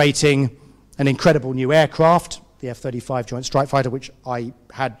 Integrating an incredible new aircraft, the F-35 Joint Strike Fighter, which I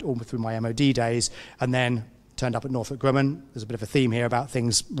had all through my MOD days, and then turned up at Northrop Grumman. There's a bit of a theme here about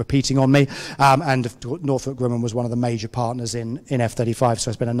things repeating on me. And Northrop Grumman was one of the major partners in F-35, so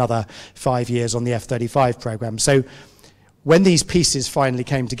I spent another 5 years on the F-35 program. So when these pieces finally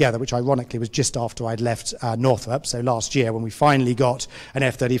came together, which ironically was just after I'd left Northrop, so last year, when we finally got an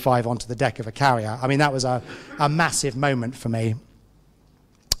F-35 onto the deck of a carrier, I mean, that was a massive moment for me.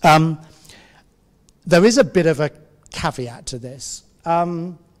 There is a bit of a caveat to this.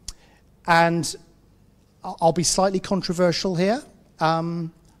 And I'll be slightly controversial here.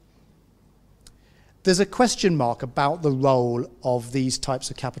 There's a question mark about the role of these types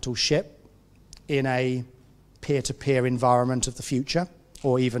of capital ship in a peer-to-peer environment of the future,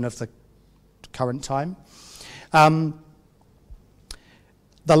 or even of the current time. The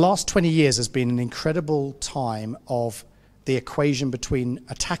last 20 years has been an incredible time of the equation between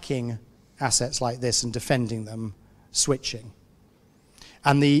attacking assets like this and defending them switching.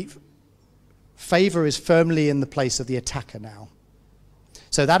 And the favor is firmly in the place of the attacker now.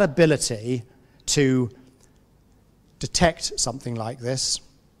 So that ability to detect something like this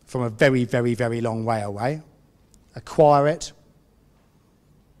from a very, very, very long way away, acquire it,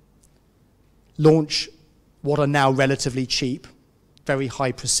 launch what are now relatively cheap, very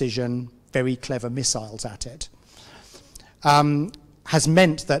high precision, very clever missiles at it, has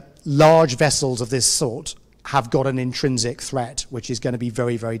meant that large vessels of this sort have got an intrinsic threat, which is going to be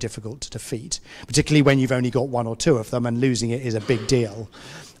very, very difficult to defeat, particularly when you've only got one or two of them, and losing it is a big deal.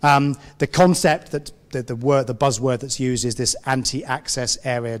 The concept that the buzzword that's used is this anti-access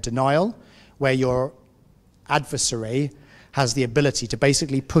area denial, where your adversary has the ability to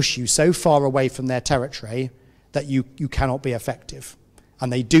basically push you so far away from their territory that you cannot be effective.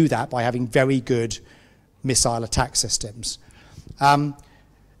 And they do that by having very good missile attack systems.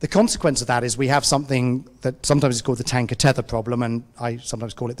 The consequence of that is we have something that sometimes is called the tanker tether problem, and I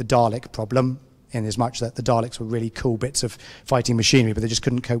sometimes call it the Dalek problem, in as much that the Daleks were really cool bits of fighting machinery, but they just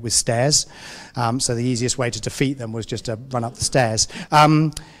couldn't cope with stairs. So the easiest way to defeat them was just to run up the stairs.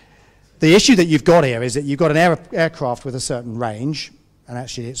 The issue that you've got here is that you've got an aircraft with a certain range, and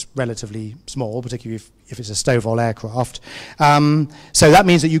actually it's relatively small, particularly if it's a STOVL aircraft. So that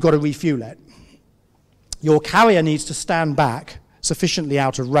means that you've got to refuel it. Your carrier needs to stand back sufficiently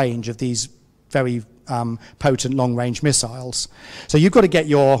out of range of these very potent long-range missiles. So you've got to get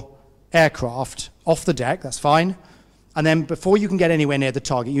your aircraft off the deck, that's fine, and then before you can get anywhere near the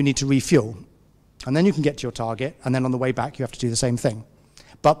target, you need to refuel. And then you can get to your target, and then on the way back, you have to do the same thing.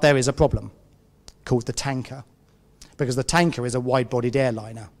 But there is a problem called the tanker, because the tanker is a wide-bodied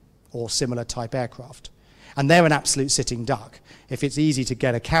airliner or similar type aircraft. And they're an absolute sitting duck. If it's easy to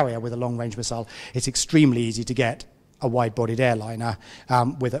get a carrier with a long-range missile, it's extremely easy to get a wide-bodied airliner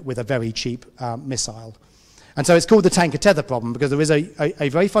with a very cheap missile. And so it's called the tanker tether problem, because there is a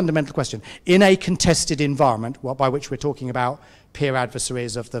very fundamental question. In a contested environment, by which we're talking about peer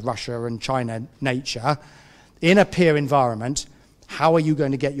adversaries of the Russia and China nature, in a peer environment, how are you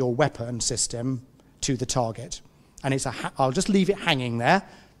going to get your weapon system to the target? And I'll just leave it hanging there.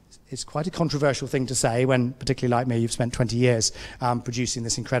 It's quite a controversial thing to say when, particularly like me, you've spent 20 years producing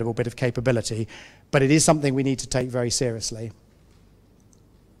this incredible bit of capability, but it is something we need to take very seriously.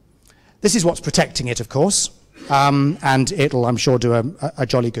 This is what's protecting it, of course, and it'll, I'm sure, do a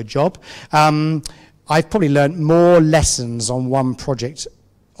jolly good job. I've probably learned more lessons on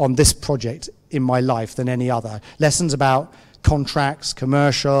this project in my life than any other. Lessons about contracts,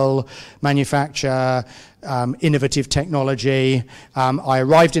 commercial, manufacture, innovative technology. I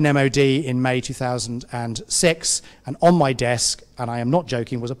arrived in MOD in May 2006, and on my desk, and I am not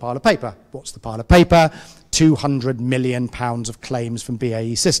joking, was a pile of paper. What's the pile of paper? £200 million of claims from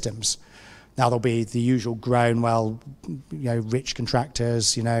BAE Systems. Now there'll be the usual groan, well, rich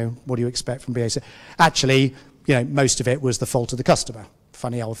contractors, what do you expect from BAE Systems? Actually, most of it was the fault of the customer.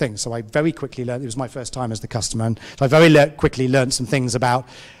 Funny old thing. So I very quickly learned, it was my first time as the customer, and so I very quickly learned some things about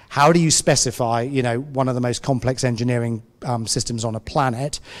how do you specify, one of the most complex engineering systems on a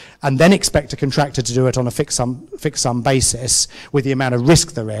planet, and then expect a contractor to do it on a fixed sum basis with the amount of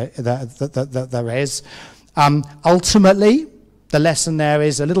risk there is. Ultimately, the lesson there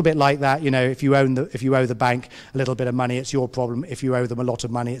is a little bit like that, if you owe the bank a little bit of money, it's your problem. If you owe them a lot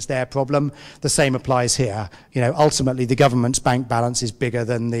of money, it's their problem. The same applies here. Ultimately, the government's bank balance is bigger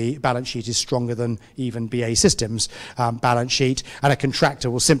than the balance sheet is stronger than even BAE Systems' balance sheet. And a contractor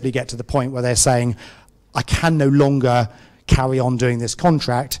will simply get to the point where they're saying, I can no longer carry on doing this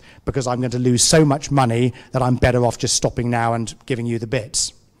contract because I'm going to lose so much money that I'm better off just stopping now and giving you the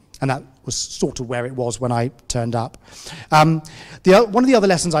bits. And that was sort of where it was when I turned up. One of the other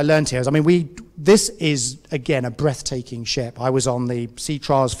lessons I learned here is, this is, again, a breathtaking ship. I was on the sea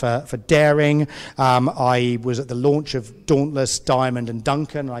trials for Daring. I was at the launch of Dauntless, Diamond, and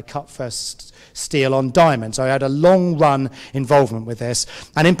Duncan, and I cut first steel on Diamond. So I had a long run involvement with this,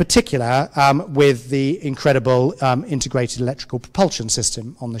 and in particular with the incredible integrated electrical propulsion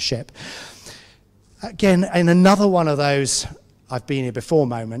system on the ship. Again, in another one of those I've been here before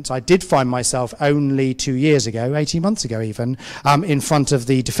moments, I did find myself only 2 years ago, 18 months ago even, in front of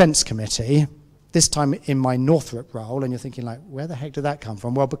the Defence Committee, this time in my Northrop role, and you're thinking, where the heck did that come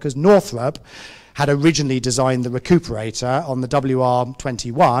from? Well, because Northrop had originally designed the recuperator on the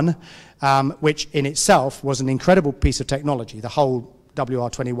WR-21, which in itself was an incredible piece of technology, the whole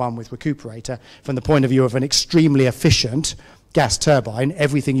WR-21 with recuperator, from the point of view of an extremely efficient gas turbine.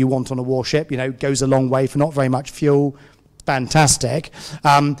 Everything you want on a warship, goes a long way for not very much fuel. Fantastic.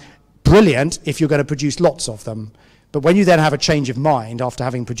 Brilliant if you're going to produce lots of them. But when you then have a change of mind after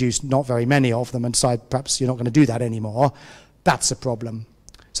having produced not very many of them and decide perhaps you're not going to do that anymore, that's a problem.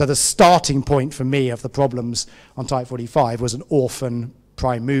 So the starting point for me of the problems on Type 45 was an orphan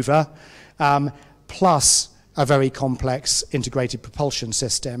prime mover, plus a very complex integrated propulsion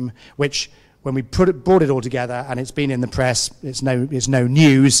system, which when we brought it all together, and it's been in the press, it's no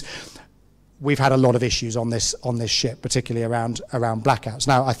news, we've had a lot of issues on this ship, particularly around blackouts.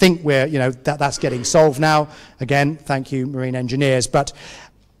 Now, I think that's getting solved now. Again, thank you, marine engineers. But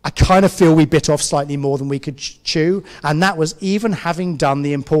I kind of feel we bit off slightly more than we could chew, and that was even having done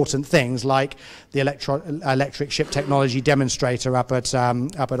the important things like the electric ship technology demonstrator up at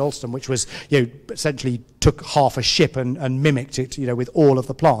Alstom, which was essentially took half a ship and mimicked it with all of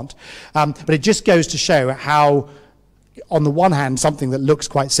the plant. But it just goes to show how, on the one hand, something that looks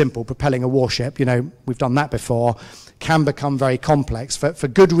quite simple, propelling a warship, we've done that before, can become very complex for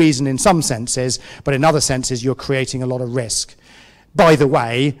good reason in some senses, but in other senses you're creating a lot of risk. By the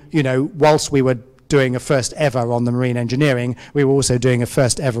way, whilst we were doing a first ever on the marine engineering, we were also doing a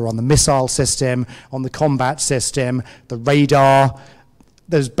first ever on the missile system, on the combat system, the radar.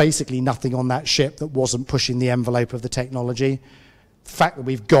 There's basically nothing on that ship that wasn't pushing the envelope of the technology. The fact that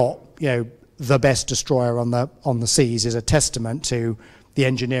we've got, the best destroyer on the seas is a testament to the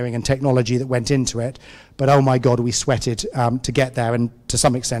engineering and technology that went into it. But oh my God, we sweated to get there, and to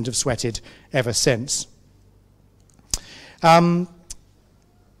some extent have sweated ever since.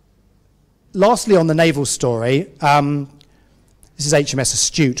 Lastly, on the naval story, this is HMS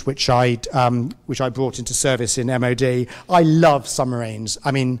Astute, which I brought into service in MOD. I love submarines.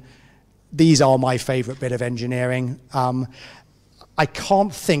 These are my favourite bit of engineering. I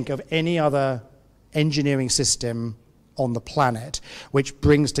can't think of any other engineering system on the planet which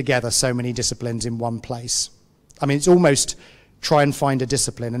brings together so many disciplines in one place. It's almost try and find a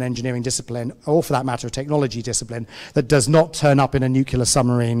discipline, an engineering discipline, or for that matter, a technology discipline, that does not turn up in a nuclear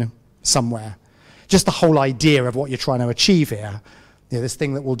submarine somewhere. Just the whole idea of what you're trying to achieve here. This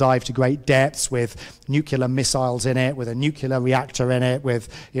thing that will dive to great depths with nuclear missiles in it, with a nuclear reactor in it, with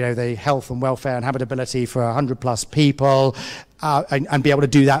the health and welfare and habitability for 100+ people, and be able to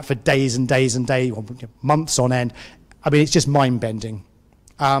do that for days and days and days, or months on end. It's just mind-bending.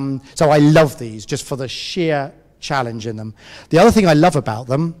 So I love these just for the sheer challenge in them. The other thing I love about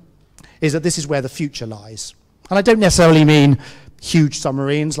them is that this is where the future lies. And I don't necessarily mean huge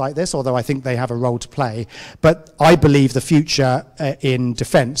submarines like this, although I think they have a role to play. But I believe the future in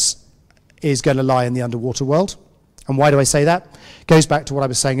defence is going to lie in the underwater world. And why do I say that? It goes back to what I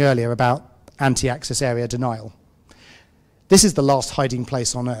was saying earlier about anti-access area denial. This is the last hiding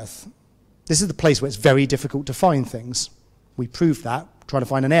place on Earth. This is the place where it's very difficult to find things. We proved that trying to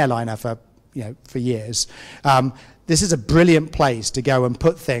find an airliner for years. This is a brilliant place to go and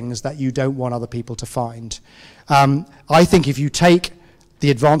put things that you don't want other people to find. I think if you take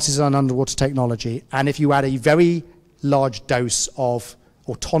the advances in underwater technology and if you add a very large dose of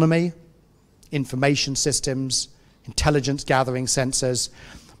autonomy, information systems, intelligence gathering sensors,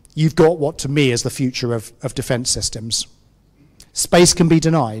 you've got what to me is the future of defense systems. Space can be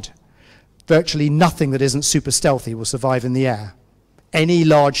denied. Virtually nothing that isn't super stealthy will survive in the air. Any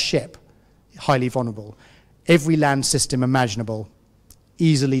large ship, highly vulnerable. Every land system imaginable,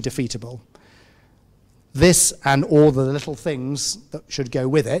 easily defeatable. This and all the little things that should go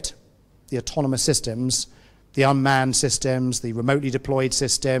with it, the autonomous systems, the unmanned systems, the remotely deployed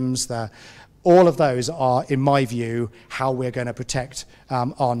systems, all of those are, in my view, how we're going to protect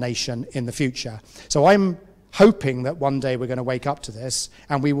our nation in the future. So I'm hoping that one day we're going to wake up to this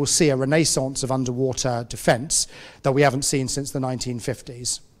and we will see a renaissance of underwater defense that we haven't seen since the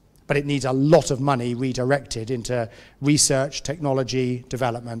 1950s. But it needs a lot of money redirected into research, technology,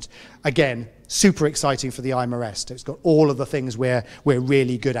 development. Again, super exciting for the IMarEST. It's got all of the things we're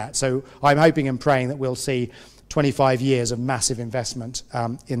really good at. So I'm hoping and praying that we'll see 25 years of massive investment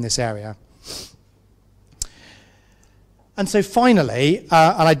in this area. And so finally, and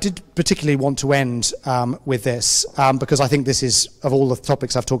I did particularly want to end with this, because I think this is, of all the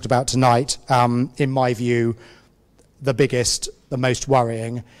topics I've talked about tonight, in my view, the biggest, the most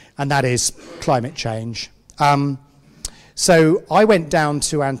worrying, and that is climate change. So I went down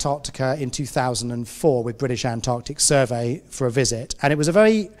to Antarctica in 2004 with British Antarctic Survey for a visit, and it was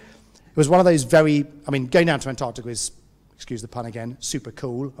one of those very, I mean, going down to Antarctica is, excuse the pun again, super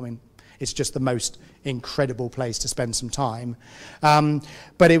cool. I mean, it's just the most incredible place to spend some time.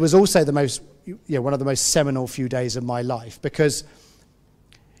 But it was also the most, one of the most seminal few days of my life, because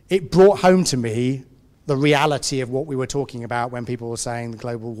it brought home to me the reality of what we were talking about when people were saying the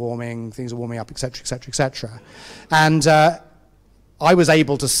global warming, things are warming up, et cetera, et cetera, et cetera. And I was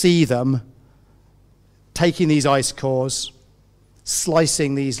able to see them taking these ice cores,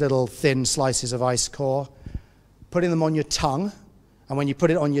 slicing these little thin slices of ice core, putting them on your tongue, and when you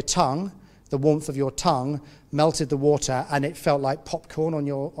put it on your tongue, the warmth of your tongue melted the water and it felt like popcorn on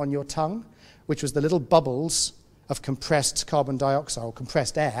your tongue, which was the little bubbles of compressed carbon dioxide or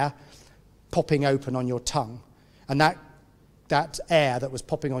compressed air popping open on your tongue. And that air that was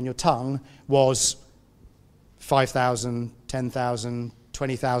popping on your tongue was 5,000, 10,000,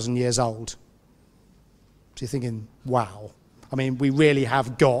 20,000 years old. So you're thinking, wow. I mean, we really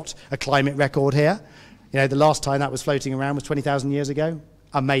have got a climate record here. The last time that was floating around was 20,000 years ago.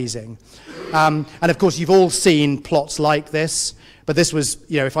 Amazing. And of course, you've all seen plots like this, but this was,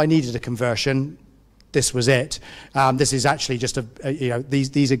 if I needed a conversion, this was it. This is actually just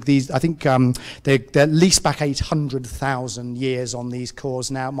these I think they're at least back 800,000 years on these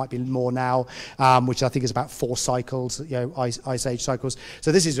cores now. It might be more now, which I think is about 4 cycles, ice age cycles.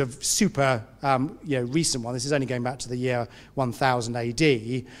 So this is a super, recent one. This is only going back to the year 1000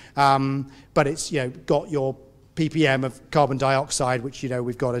 AD, but it's got your ppm of carbon dioxide, which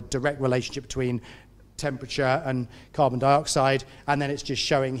we've got a direct relationship between temperature and carbon dioxide, and then it's just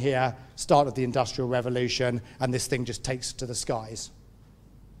showing here start of the Industrial Revolution, and this thing just takes it to the skies.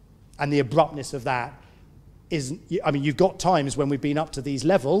 And the abruptness of that is, I mean, you've got times when we've been up to these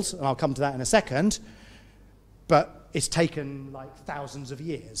levels, and I'll come to that in a second, but it's taken like thousands of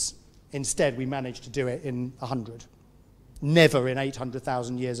years. Instead, we managed to do it in 100. Never in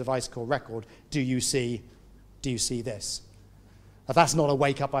 800,000 years of ice core record do you see this. If that's not a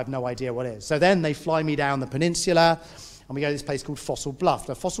wake-up, I have no idea what is. So then they fly me down the peninsula, and we go to this place called Fossil Bluff.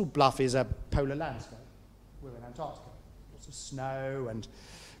 Now, Fossil Bluff is a polar landscape. We're in Antarctica. Lots of snow and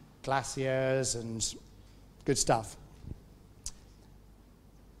glaciers and good stuff.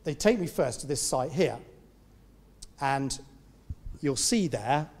 They take me first to this site here, and you'll see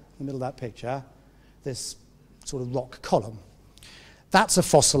there, in the middle of that picture, this sort of rock column. That's a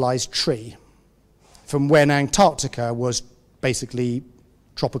fossilized tree from when Antarctica was basically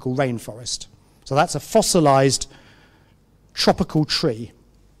tropical rainforest. So that's a fossilized tropical tree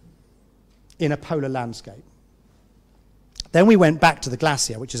in a polar landscape. Then we went back to the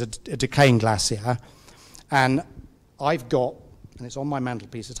glacier, which is a decaying glacier, and I've got, and it's on my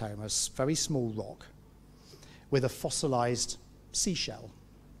mantelpiece at home, a very small rock with a fossilized seashell.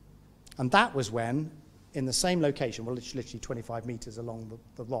 And that was when in the same location, well, it's literally 25 meters along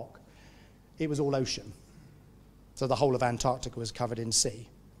the rock, it was all ocean. So the whole of Antarctica was covered in sea.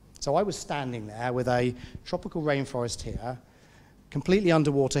 So I was standing there with a tropical rainforest here, completely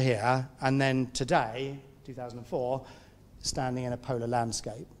underwater here, and then today, 2004, standing in a polar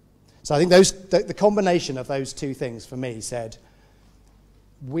landscape. So I think the combination of those two things for me said,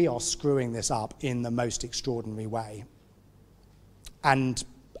 we are screwing this up in the most extraordinary way. And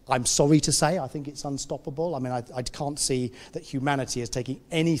I'm sorry to say, I think it's unstoppable. I mean, I can't see that humanity is taking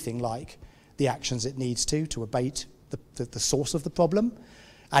anything like the actions it needs to abate the source of the problem.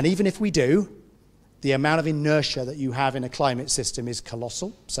 And even if we do, the amount of inertia that you have in a climate system is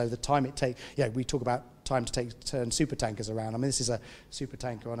colossal. So the time it takes, we talk about time to turn supertankers around. I mean, this is a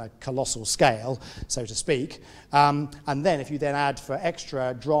supertanker on a colossal scale, so to speak. And then if you then add for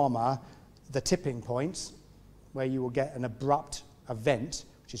extra drama the tipping points, where you will get an abrupt event,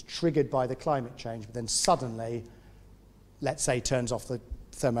 which is triggered by the climate change, but then suddenly, let's say, turns off the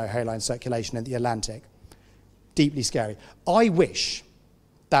thermohaline circulation in the Atlantic. Deeply scary. I wish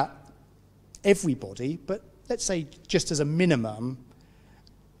that everybody, but let's say just as a minimum,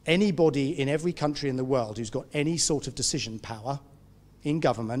 anybody in every country in the world who's got any sort of decision power in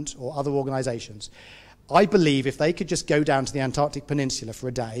government or other organizations, I believe if they could just go down to the Antarctic Peninsula for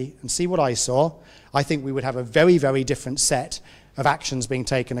a day and see what I saw, I think we would have a very, very different set of actions being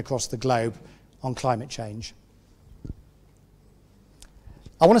taken across the globe on climate change.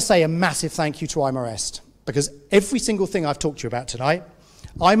 I want to say a massive thank you to IMarEST, because every single thing I've talked to you about tonight,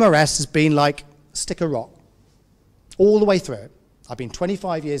 IMarEST has been like a stick of rock all the way through it. I've been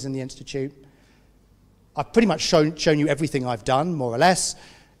 25 years in the Institute. I've pretty much shown you everything I've done, more or less,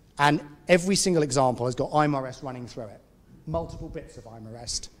 and every single example has got IMarEST running through it. Multiple bits of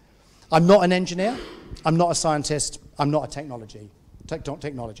IMarEST. I'm not an engineer, I'm not a scientist, I'm not a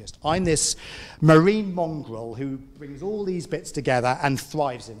technologist. I'm this marine mongrel who brings all these bits together and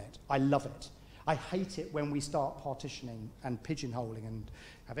thrives in it. I love it. I hate it when we start partitioning and pigeonholing and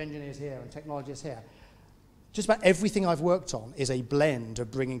have engineers here and technologists here. Just about everything I've worked on is a blend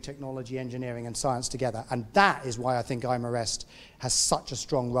of bringing technology, engineering, and science together. And that is why I think IMarEST has such a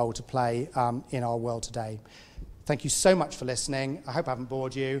strong role to play in our world today. Thank you so much for listening. I hope I haven't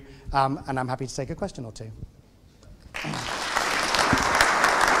bored you. And I'm happy to take a question or two.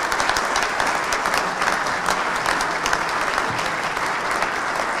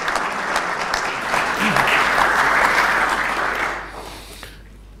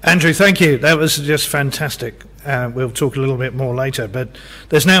 Andrew, thank you. That was just fantastic. We'll talk a little bit more later, but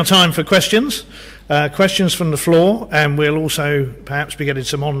there's now time for questions. Questions from the floor, and we'll also perhaps be getting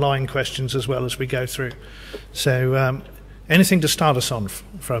some online questions as well as we go through. So anything to start us on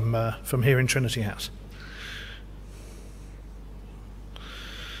from here in Trinity House?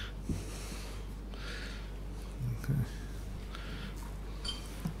 Okay.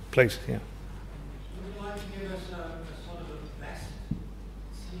 Please, yeah.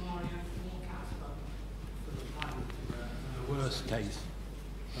 Worst case.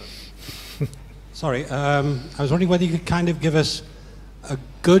 Sorry, I was wondering whether you could kind of give us a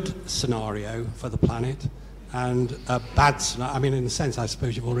good scenario for the planet and a bad scenario. I mean, in a sense, I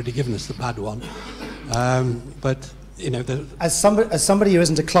suppose you've already given us the bad one. But, you know... As somebody who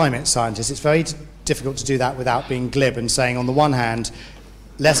isn't a climate scientist, it's very difficult to do that without being glib and saying, on the one hand,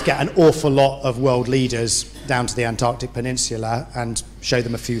 let's get an awful lot of world leaders down to the Antarctic Peninsula and show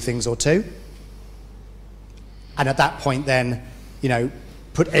them a few things or two. And at that point then, you know,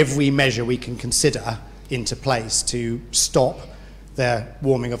 put every measure we can consider into place to stop the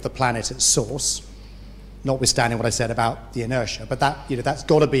warming of the planet at source, notwithstanding what I said about the inertia. But that, you know, that's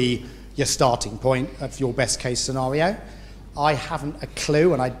got to be your starting point of your best case scenario. I haven't a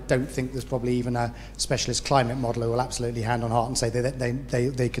clue, and I don't think there's probably even a specialist climate modeler who will absolutely hand on heart and say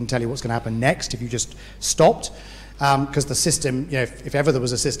they can tell you what's going to happen next if you just stopped. Because the system, you know, if ever there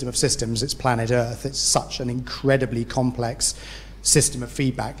was a system of systems, it's planet Earth. It's such an incredibly complex system of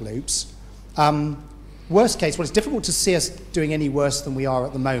feedback loops. Worst case, well, it's difficult to see us doing any worse than we are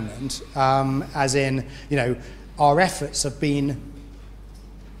at the moment, as in, you know, our efforts have been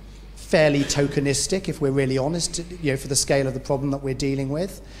fairly tokenistic, if we're really honest, you know, for the scale of the problem that we're dealing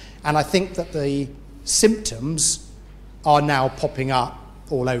with. And I think that the symptoms are now popping up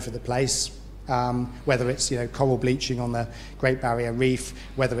all over the place. Whether it's, you know, coral bleaching on the Great Barrier Reef,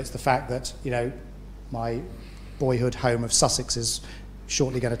 whether it's the fact that, you know, my boyhood home of Sussex is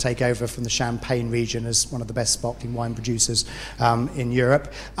shortly going to take over from the Champagne region as one of the best sparkling wine producers in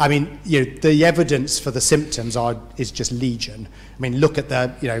Europe. I mean, the evidence for the symptoms is just legion. I mean, look at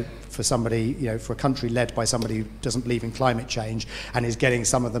for somebody, for a country led by somebody who doesn't believe in climate change and is getting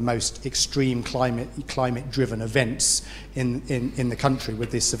some of the most extreme climate-driven events in the country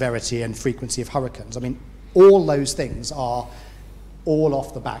with the severity and frequency of hurricanes. I mean, all those things are all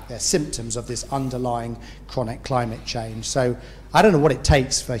off the back. They're symptoms of this underlying chronic climate change. So I don't know what it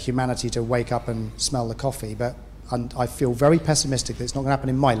takes for humanity to wake up and smell the coffee, but I feel very pessimistic that it's not going to happen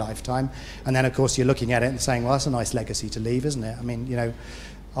in my lifetime. And then, of course, you're looking at it and saying, well, that's a nice legacy to leave, isn't it? I mean,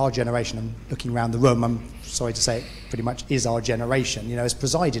 our generation, I'm looking around the room, I'm sorry to say it pretty much is our generation, has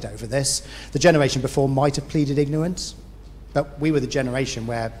presided over this. The generation before might have pleaded ignorance, but we were the generation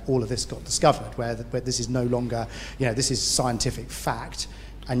where all of this got discovered, where this is no longer, this is scientific fact,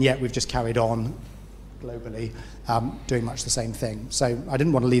 and yet we've just carried on globally doing much the same thing. So I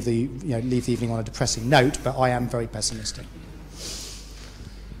didn't want to leave the evening on a depressing note, but I am very pessimistic.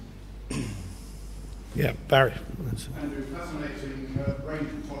 Yeah, Barry. Andrew, fascinating range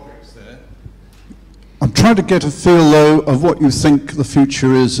of topics there. I'm trying to get a feel, though, of what you think the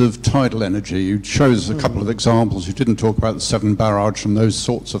future is of tidal energy. You showed us a couple of examples. You didn't talk about the Severn barrage and those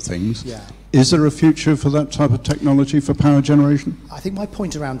sorts of things. Yeah. Is there a future for that type of technology for power generation? I think my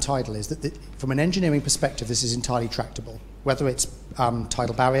point around tidal is that from an engineering perspective, this is entirely tractable. Whether it's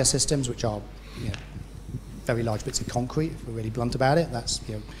tidal barrier systems, which are very large bits of concrete, if we're really blunt about it. That's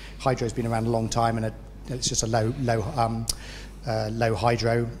hydro's been around a long time, and it's just a low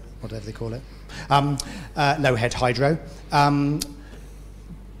hydro, whatever they call it, low head hydro.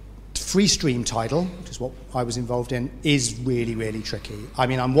 Free stream tidal, which is what I was involved in, is really, really tricky. I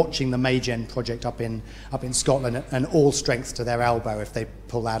mean, I'm watching the Maygen project up in Scotland, and all strength to their elbow if they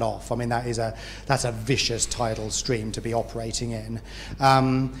pull that off. I mean, that's a vicious tidal stream to be operating in.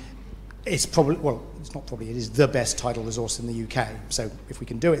 It's probably, well, it's not probably, it is the best tidal resource in the UK. So if we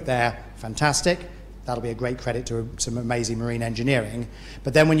can do it there, fantastic. That'll be a great credit to some amazing marine engineering.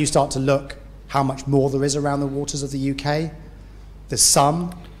 But then when you start to look how much more there is around the waters of the UK, there's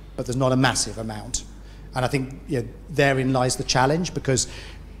some, but there's not a massive amount. And I think therein lies the challenge, because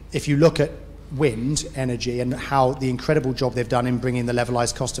if you look at wind energy and how the incredible job they've done in bringing the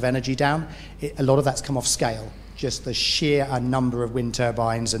levelized cost of energy down, a lot of that's come off scale. Just the sheer number of wind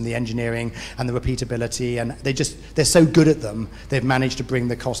turbines and the engineering and the repeatability, and they're so good at them, they've managed to bring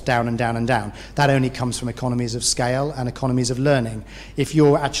the cost down and down and down. That only comes from economies of scale and economies of learning. If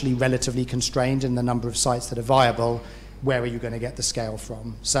you're actually relatively constrained in the number of sites that are viable, where are you going to get the scale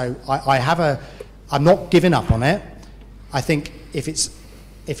from? So I'm not giving up on it. I think if it's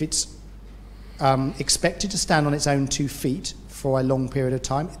expected to stand on its own 2 feet for a long period of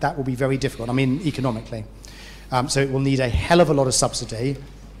time, that will be very difficult. I mean, economically. So it will need a hell of a lot of subsidy.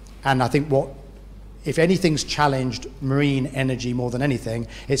 And I think if anything's challenged marine energy more than anything,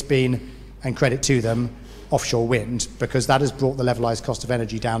 it's been, and credit to them, offshore wind, because that has brought the levelized cost of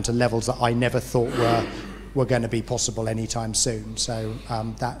energy down to levels that I never thought were going to be possible anytime soon. So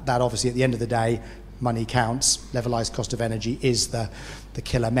that obviously, at the end of the day, money counts. Levelized cost of energy is the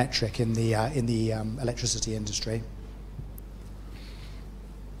killer metric in the electricity industry.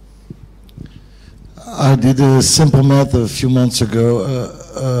 I did a simple math a few months ago.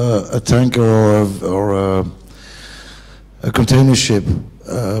 A tanker or a container ship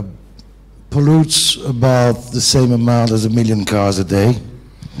pollutes about the same amount as 1 million cars a day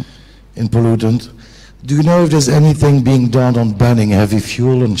in pollutant. Do you know if there's anything being done on banning heavy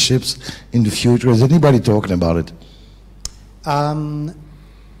fuel on ships in the future? Is anybody talking about it? I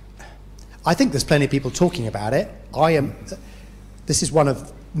think there's plenty of people talking about it. This is one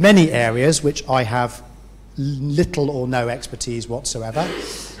of many areas which I have little or no expertise whatsoever.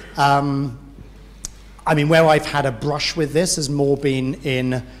 I mean, where I've had a brush with this has more been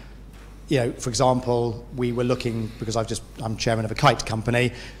in, for example, we were looking, because I'm chairman of a kite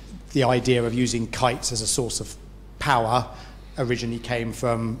company, the idea of using kites as a source of power originally came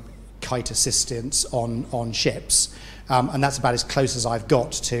from kite assistance on ships. And that's about as close as I've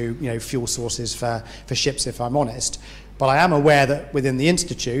got to fuel sources for ships, if I'm honest. But I am aware that within the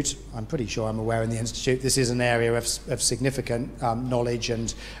Institute, I'm pretty sure I'm aware in the Institute, this is an area of significant knowledge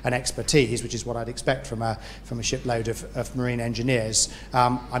and expertise, which is what I'd expect from a shipload of marine engineers.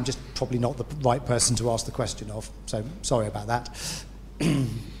 I'm just probably not the right person to ask the question of, so sorry about that.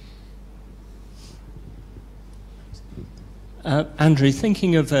 Andrew,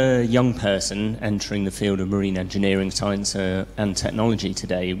 thinking of a young person entering the field of marine engineering, science and technology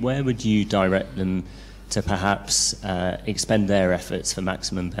today, where would you direct them to perhaps expend their efforts for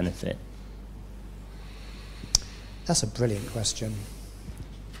maximum benefit? That's a brilliant question.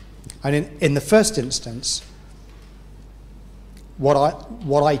 And in the first instance, what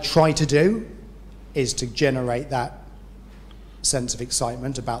I try to do is to generate that sense of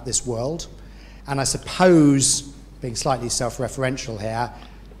excitement about this world. And I suppose, being slightly self-referential here,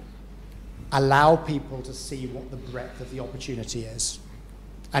 allow people to see what the breadth of the opportunity is.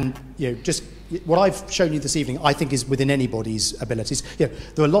 And just what I've shown you this evening, I think is within anybody's abilities. There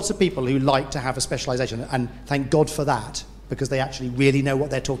are lots of people who like to have a specialization, and thank God for that, because they actually really know what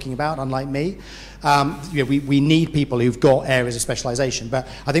they're talking about, unlike me. We need people who've got areas of specialization. But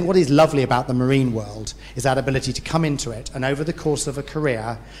I think what is lovely about the marine world is that ability to come into it and over the course of a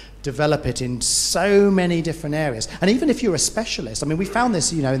career, develop it in so many different areas. And even if you're a specialist, I mean, we found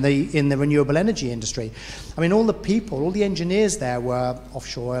this, in the renewable energy industry. I mean, all the engineers there were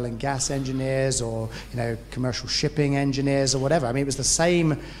offshore oil and gas engineers, or, commercial shipping engineers, or whatever. I mean, it was the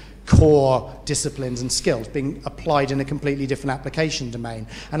same core disciplines and skills being applied in a completely different application domain.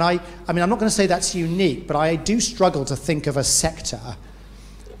 And I mean, I'm not going to say that's unique, but I do struggle to think of a sector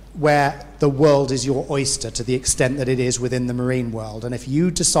where the world is your oyster to the extent that it is within the marine world. And if you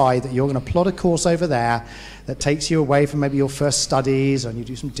decide that you're going to plot a course over there that takes you away from maybe your first studies, and you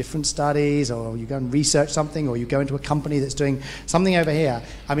do some different studies, or you go and research something, or you go into a company that's doing something over here,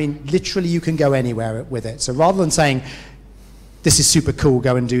 I mean, literally you can go anywhere with it. So rather than saying, this is super cool,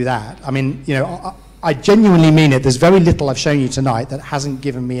 go and do that, I mean, I genuinely mean it. There's very little I've shown you tonight that hasn't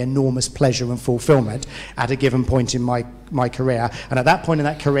given me enormous pleasure and fulfillment at a given point in my career. And at that point in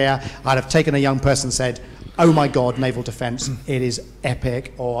that career, I'd have taken a young person and said, oh my God, naval defense, it is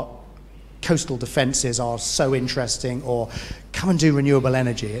epic, or coastal defenses are so interesting, or come and do renewable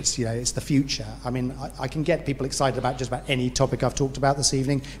energy, it's the future. I mean, I can get people excited about just about any topic I've talked about this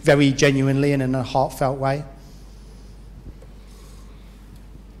evening, very genuinely and in a heartfelt way.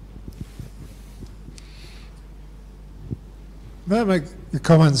 May I make the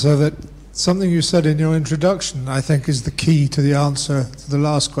comment, so that something you said in your introduction, I think, is the key to the answer to the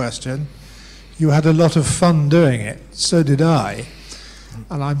last question. You had a lot of fun doing it. So did I.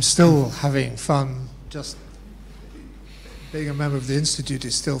 And I'm still having fun. Just being a member of the Institute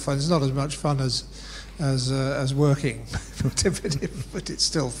is still fun. It's not as much fun as working, but it's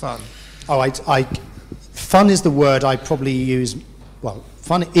still fun. Oh, fun is the word I probably use, well,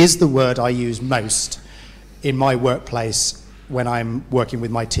 fun is the word I use most in my workplace when I'm working with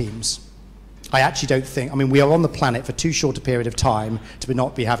my teams. I actually don't think, I mean, we are on the planet for too short a period of time to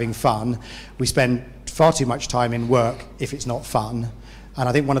not be having fun. We spend far too much time in work if it's not fun. And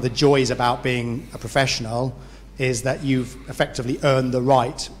I think one of the joys about being a professional is that you've effectively earned the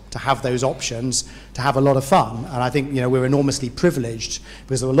right to have those options, to have a lot of fun. And I think, we're enormously privileged,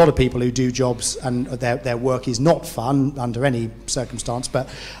 because there are a lot of people who do jobs and their work is not fun under any circumstance. But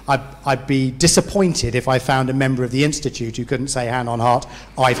I'd be disappointed if I found a member of the Institute who couldn't say, hand on heart,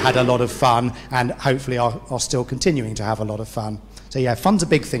 I've had a lot of fun, and hopefully are still continuing to have a lot of fun. So yeah, fun's a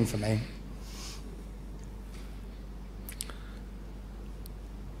big thing for me.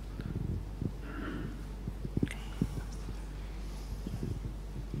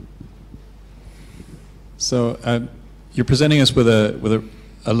 So you're presenting us with a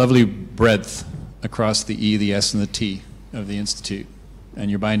lovely breadth across the E, the S, and the T of the Institute, and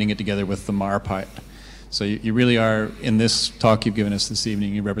you're binding it together with the MAR part. So you really are, in this talk you've given us this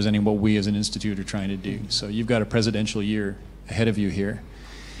evening, you're representing what we as an institute are trying to do. So you've got a presidential year ahead of you here,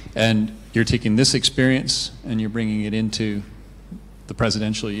 and you're taking this experience and you're bringing it into the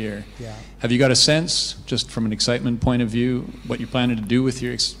presidential year. Yeah. Have you got a sense, just from an excitement point of view, what you're planning to do with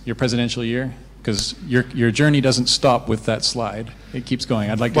your presidential year? Because your journey doesn't stop with that slide. It keeps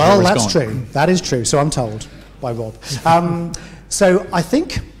going. I'd like to hear where it's going. Well, that's true. That is true. So I'm told by Rob. So I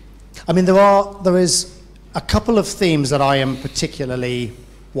think, I mean, there is a couple of themes that I am particularly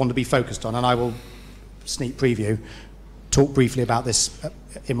want to be focused on, and I will sneak preview, talk briefly about this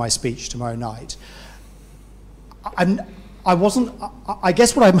in my speech tomorrow night. I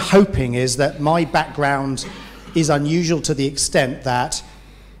guess what I'm hoping is that my background is unusual to the extent that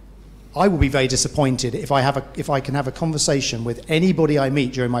I will be very disappointed if I can have a conversation with anybody I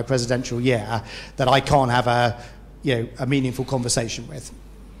meet during my presidential year that I can't have a meaningful conversation with.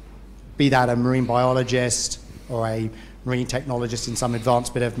 Be that a marine biologist or a marine technologist in some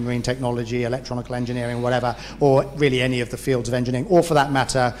advanced bit of marine technology, electronical engineering, whatever, or really any of the fields of engineering, or for that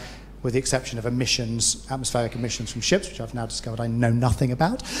matter, with the exception of emissions, atmospheric emissions from ships, which I've now discovered I know nothing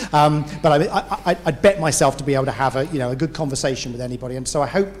about. But I'd bet myself to be able to have a good conversation with anybody, and so I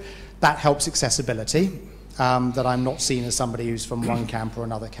hope that helps accessibility, that I'm not seen as somebody who's from one camp or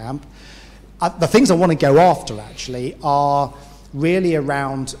another camp. The things I want to go after, actually, are really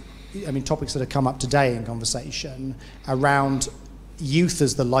around, topics that have come up today in conversation, around youth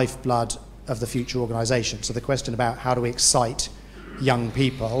as the lifeblood of the future organisation. So the question about how do we excite young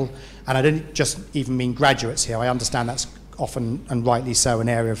people, and I don't just even mean graduates here, I understand that's often, and rightly so, an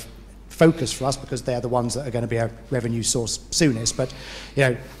area of focus for us because they're the ones that are going to be a revenue source soonest. But you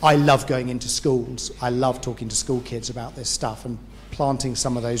know, I love going into schools. I love talking to school kids about this stuff and planting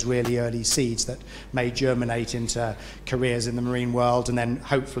some of those really early seeds that may germinate into careers in the marine world, and then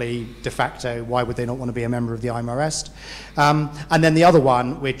hopefully de facto, why would they not want to be a member of the IMarEST? And then the other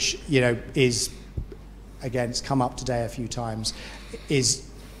one, which you know is, again, it's come up today a few times, is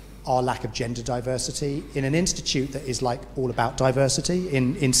our lack of gender diversity in an institute that is like all about diversity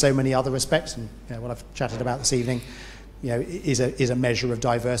in so many other respects. And you know, what I've chatted about this evening, you know, is a measure of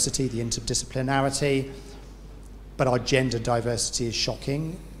diversity, the interdisciplinarity. But our gender diversity is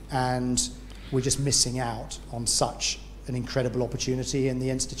shocking, and we're just missing out on such an incredible opportunity in the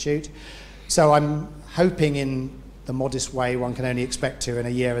institute. So I'm hoping, in the modest way one can only expect to in a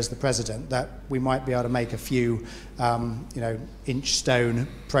year as the president, that we might be able to make a few, you know, inch-stone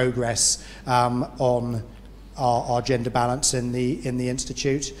progress on our gender balance in the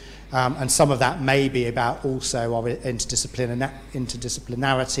institute. And some of that may be about also our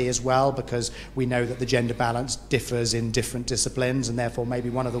interdisciplinarity as well, because we know that the gender balance differs in different disciplines, and therefore maybe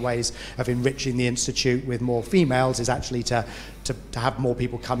one of the ways of enriching the institute with more females is actually to have more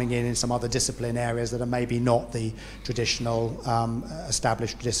people coming in some other discipline areas that are maybe not the traditional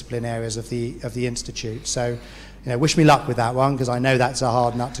established discipline areas of the institute. So, you know, wish me luck with that one, because I know that's a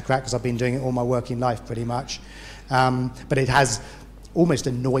hard nut to crack, because I've been doing it all my working life pretty much. But it has almost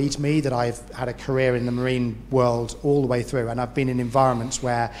annoyed me that I've had a career in the marine world all the way through, and I've been in environments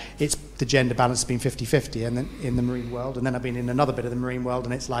where the gender balance has been 50-50 and then in the marine world, and then I've been in another bit of the marine world,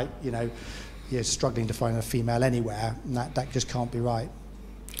 and it's like, you know, you're struggling to find a female anywhere, and that just can't be right.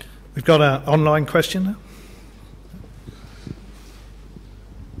 We've got an online question now.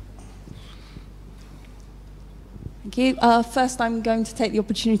 Thank you. First, I'm going to take the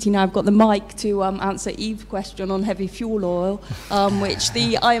opportunity now, I've got the mic, to answer Eve's question on heavy fuel oil, which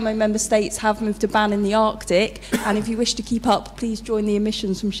the IMO member states have moved to ban in the Arctic, and if you wish to keep up, please join the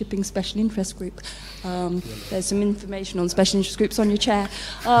emissions from shipping special interest group. There's some information on special interest groups on your chair.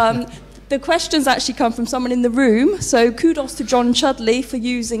 The questions actually come from someone in the room, so kudos to John Chudley for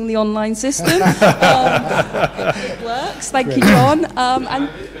using the online system. It works. Thank you, John.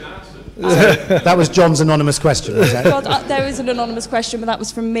 That was John's anonymous question, was that? God, there is an anonymous question, but that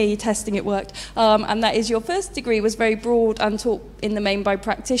was from me testing it worked. And that is, your first degree was very broad and taught in the main by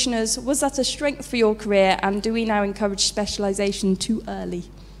practitioners. Was that a strength for your career, and do we now encourage specialisation too early?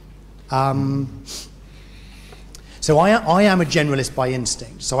 So I am a generalist by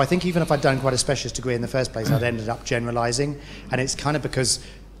instinct. So I think even if I'd done quite a specialist degree in the first place, I'd ended up generalising. And it's kind of because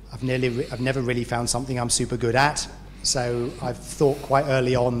I've never really found something I'm super good at. So I've thought quite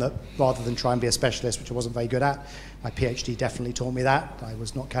early on that rather than try and be a specialist, which I wasn't very good at, my PhD definitely taught me that. I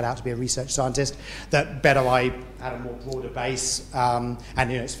was not cut out to be a research scientist. That better I had a more broader base. And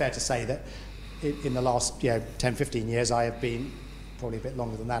you know, it's fair to say that in the last 10, 15 years, I have been, probably a bit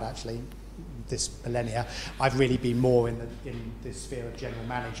longer than that actually, this millennia, I've really been more in this sphere of general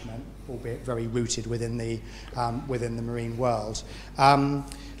management, albeit very rooted within the marine world.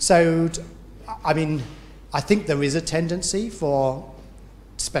 So, I mean, I think there is a tendency for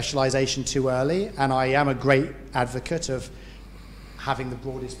specialisation too early, and I am a great advocate of having the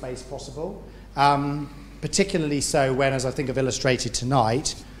broadest base possible, particularly so when, as I think I've illustrated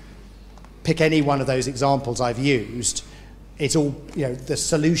tonight, pick any one of those examples I've used, it's all, you know, the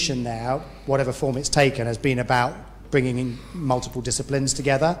solution now, whatever form it's taken, has been about bringing in multiple disciplines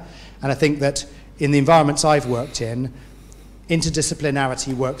together. And I think that in the environments I've worked in,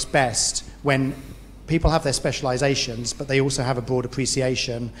 interdisciplinarity works best when people have their specializations, but they also have a broad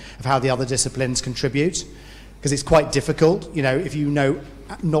appreciation of how the other disciplines contribute. Because it's quite difficult, you know, if you know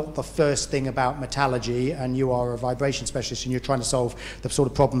not the first thing about metallurgy and you are a vibration specialist and you're trying to solve the sort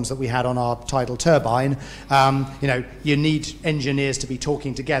of problems that we had on our tidal turbine, you know, you need engineers to be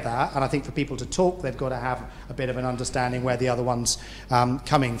talking together, and I think for people to talk, they've got to have a bit of an understanding where the other one's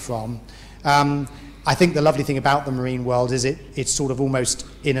coming from. I think the lovely thing about the marine world is it sort of almost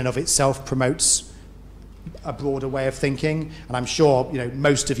in and of itself promotes a broader way of thinking, and I'm sure, you know,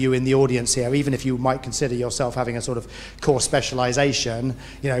 most of you in the audience here, even if you might consider yourself having a sort of core specialization,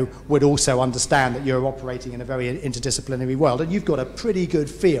 you know, would also understand that you're operating in a very interdisciplinary world, and you've got a pretty good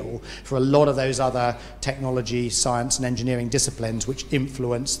feel for a lot of those other technology, science and engineering disciplines which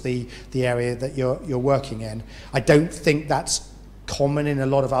influence the area that you're working in. I don't think that's common in a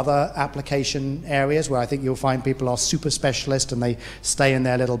lot of other application areas where I think you'll find people are super specialist and they stay in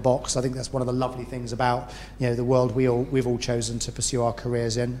their little box. I think that's one of the lovely things about, you know, the world we've all chosen to pursue our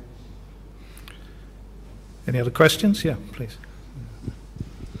careers in. Any other questions? Yeah, please.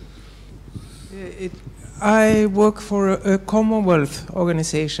 I work for a Commonwealth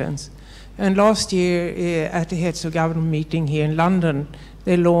organizations, and last year at the Heads of Government meeting here in London,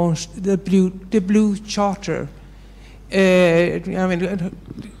 they launched the Blue Charter. I mean,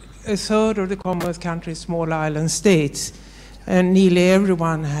 a third of the Commonwealth countries, small island states, and nearly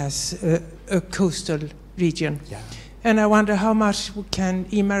everyone has a coastal region. Yeah. And I wonder how much can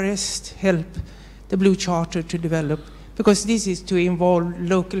IMarEST help the Blue Charter to develop, because this is to involve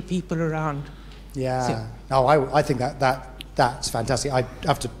local people around. Yeah, so. No, I think that's fantastic. I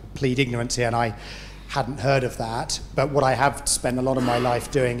have to plead ignorance here, and I hadn't heard of that. But what I have spent a lot of my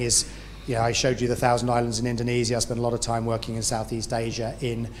life doing is, you know, I showed you the 1,000 islands in Indonesia. I spent a lot of time working in Southeast Asia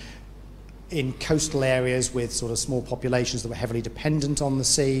in coastal areas with sort of small populations that were heavily dependent on the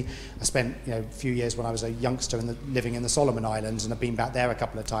sea. I spent, you know, a few years when I was a youngster living in the Solomon Islands, and I've been back there a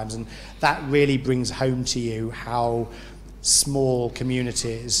couple of times, and that really brings home to you how small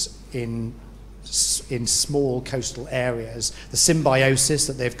communities in small coastal areas, the symbiosis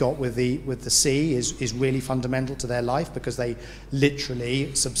that they've got with the sea is really fundamental to their life, because they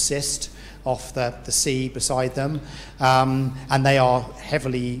literally subsist off the sea beside them, and they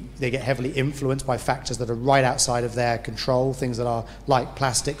get heavily influenced by factors that are right outside of their control. Things that are like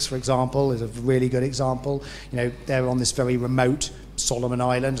plastics, for example, is a really good example. You know, they're on this very remote Solomon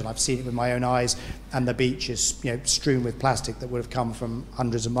Island, and I've seen it with my own eyes, and the beach is, you know, strewn with plastic that would have come from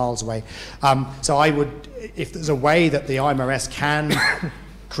hundreds of miles away. So I would, if there's a way that the IMarEST can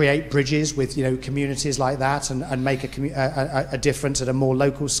create bridges with, you know, communities like that, and make a difference at a more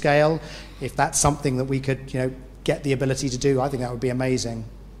local scale, if that's something that we could, you know, get the ability to do, I think that would be amazing.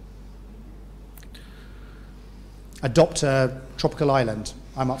 Adopt a tropical island.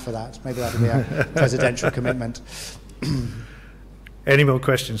 I'm up for that. Maybe that would be a presidential commitment. Any more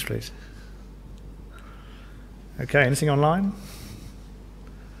questions, please? Okay, anything online?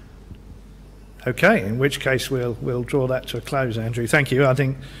 Okay, in which case we'll draw that to a close, Andrew. Thank you. I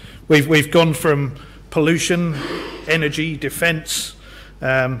think we've gone from pollution, energy, defence,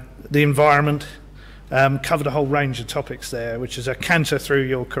 the environment, covered a whole range of topics there, which is a canter through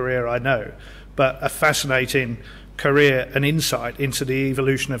your career, I know, but a fascinating career and insight into the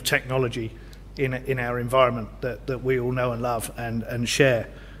evolution of technology in our environment that we all know and love and share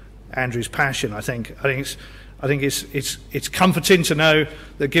Andrew's passion. I think it's comforting to know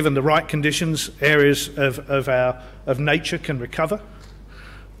that given the right conditions, areas of nature can recover,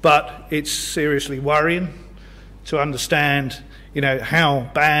 but it's seriously worrying to understand, you know, how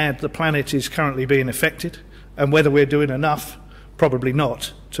bad the planet is currently being affected, and whether we're doing enough, probably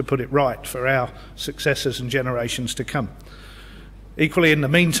not, to put it right for our successors and generations to come. Equally, in the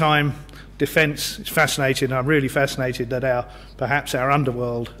meantime, defence is fascinating. I'm really fascinated that perhaps our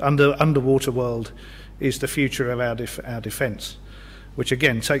underwater world is the future of our defence, which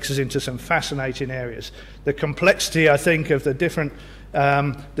again takes us into some fascinating areas. The complexity, I think, of the different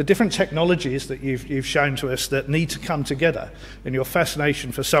technologies that you've shown to us that need to come together, and your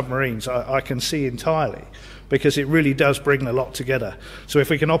fascination for submarines, I can see entirely, because it really does bring a lot together. So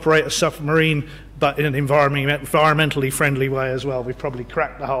if we can operate a submarine, but in an environmentally friendly way as well, we've probably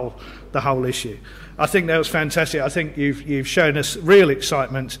cracked the whole issue. I think that was fantastic. I think you've shown us real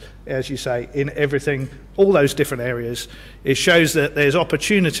excitement, as you say, in everything, all those different areas. It shows that there's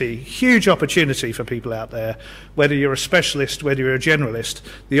opportunity, huge opportunity for people out there, whether you're a specialist, whether you're a generalist.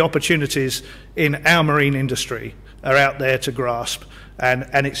 The opportunities in our marine industry are out there to grasp, and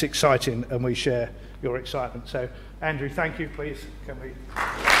it's exciting, and we share your excitement. So, Andrew, thank you. Please, can we...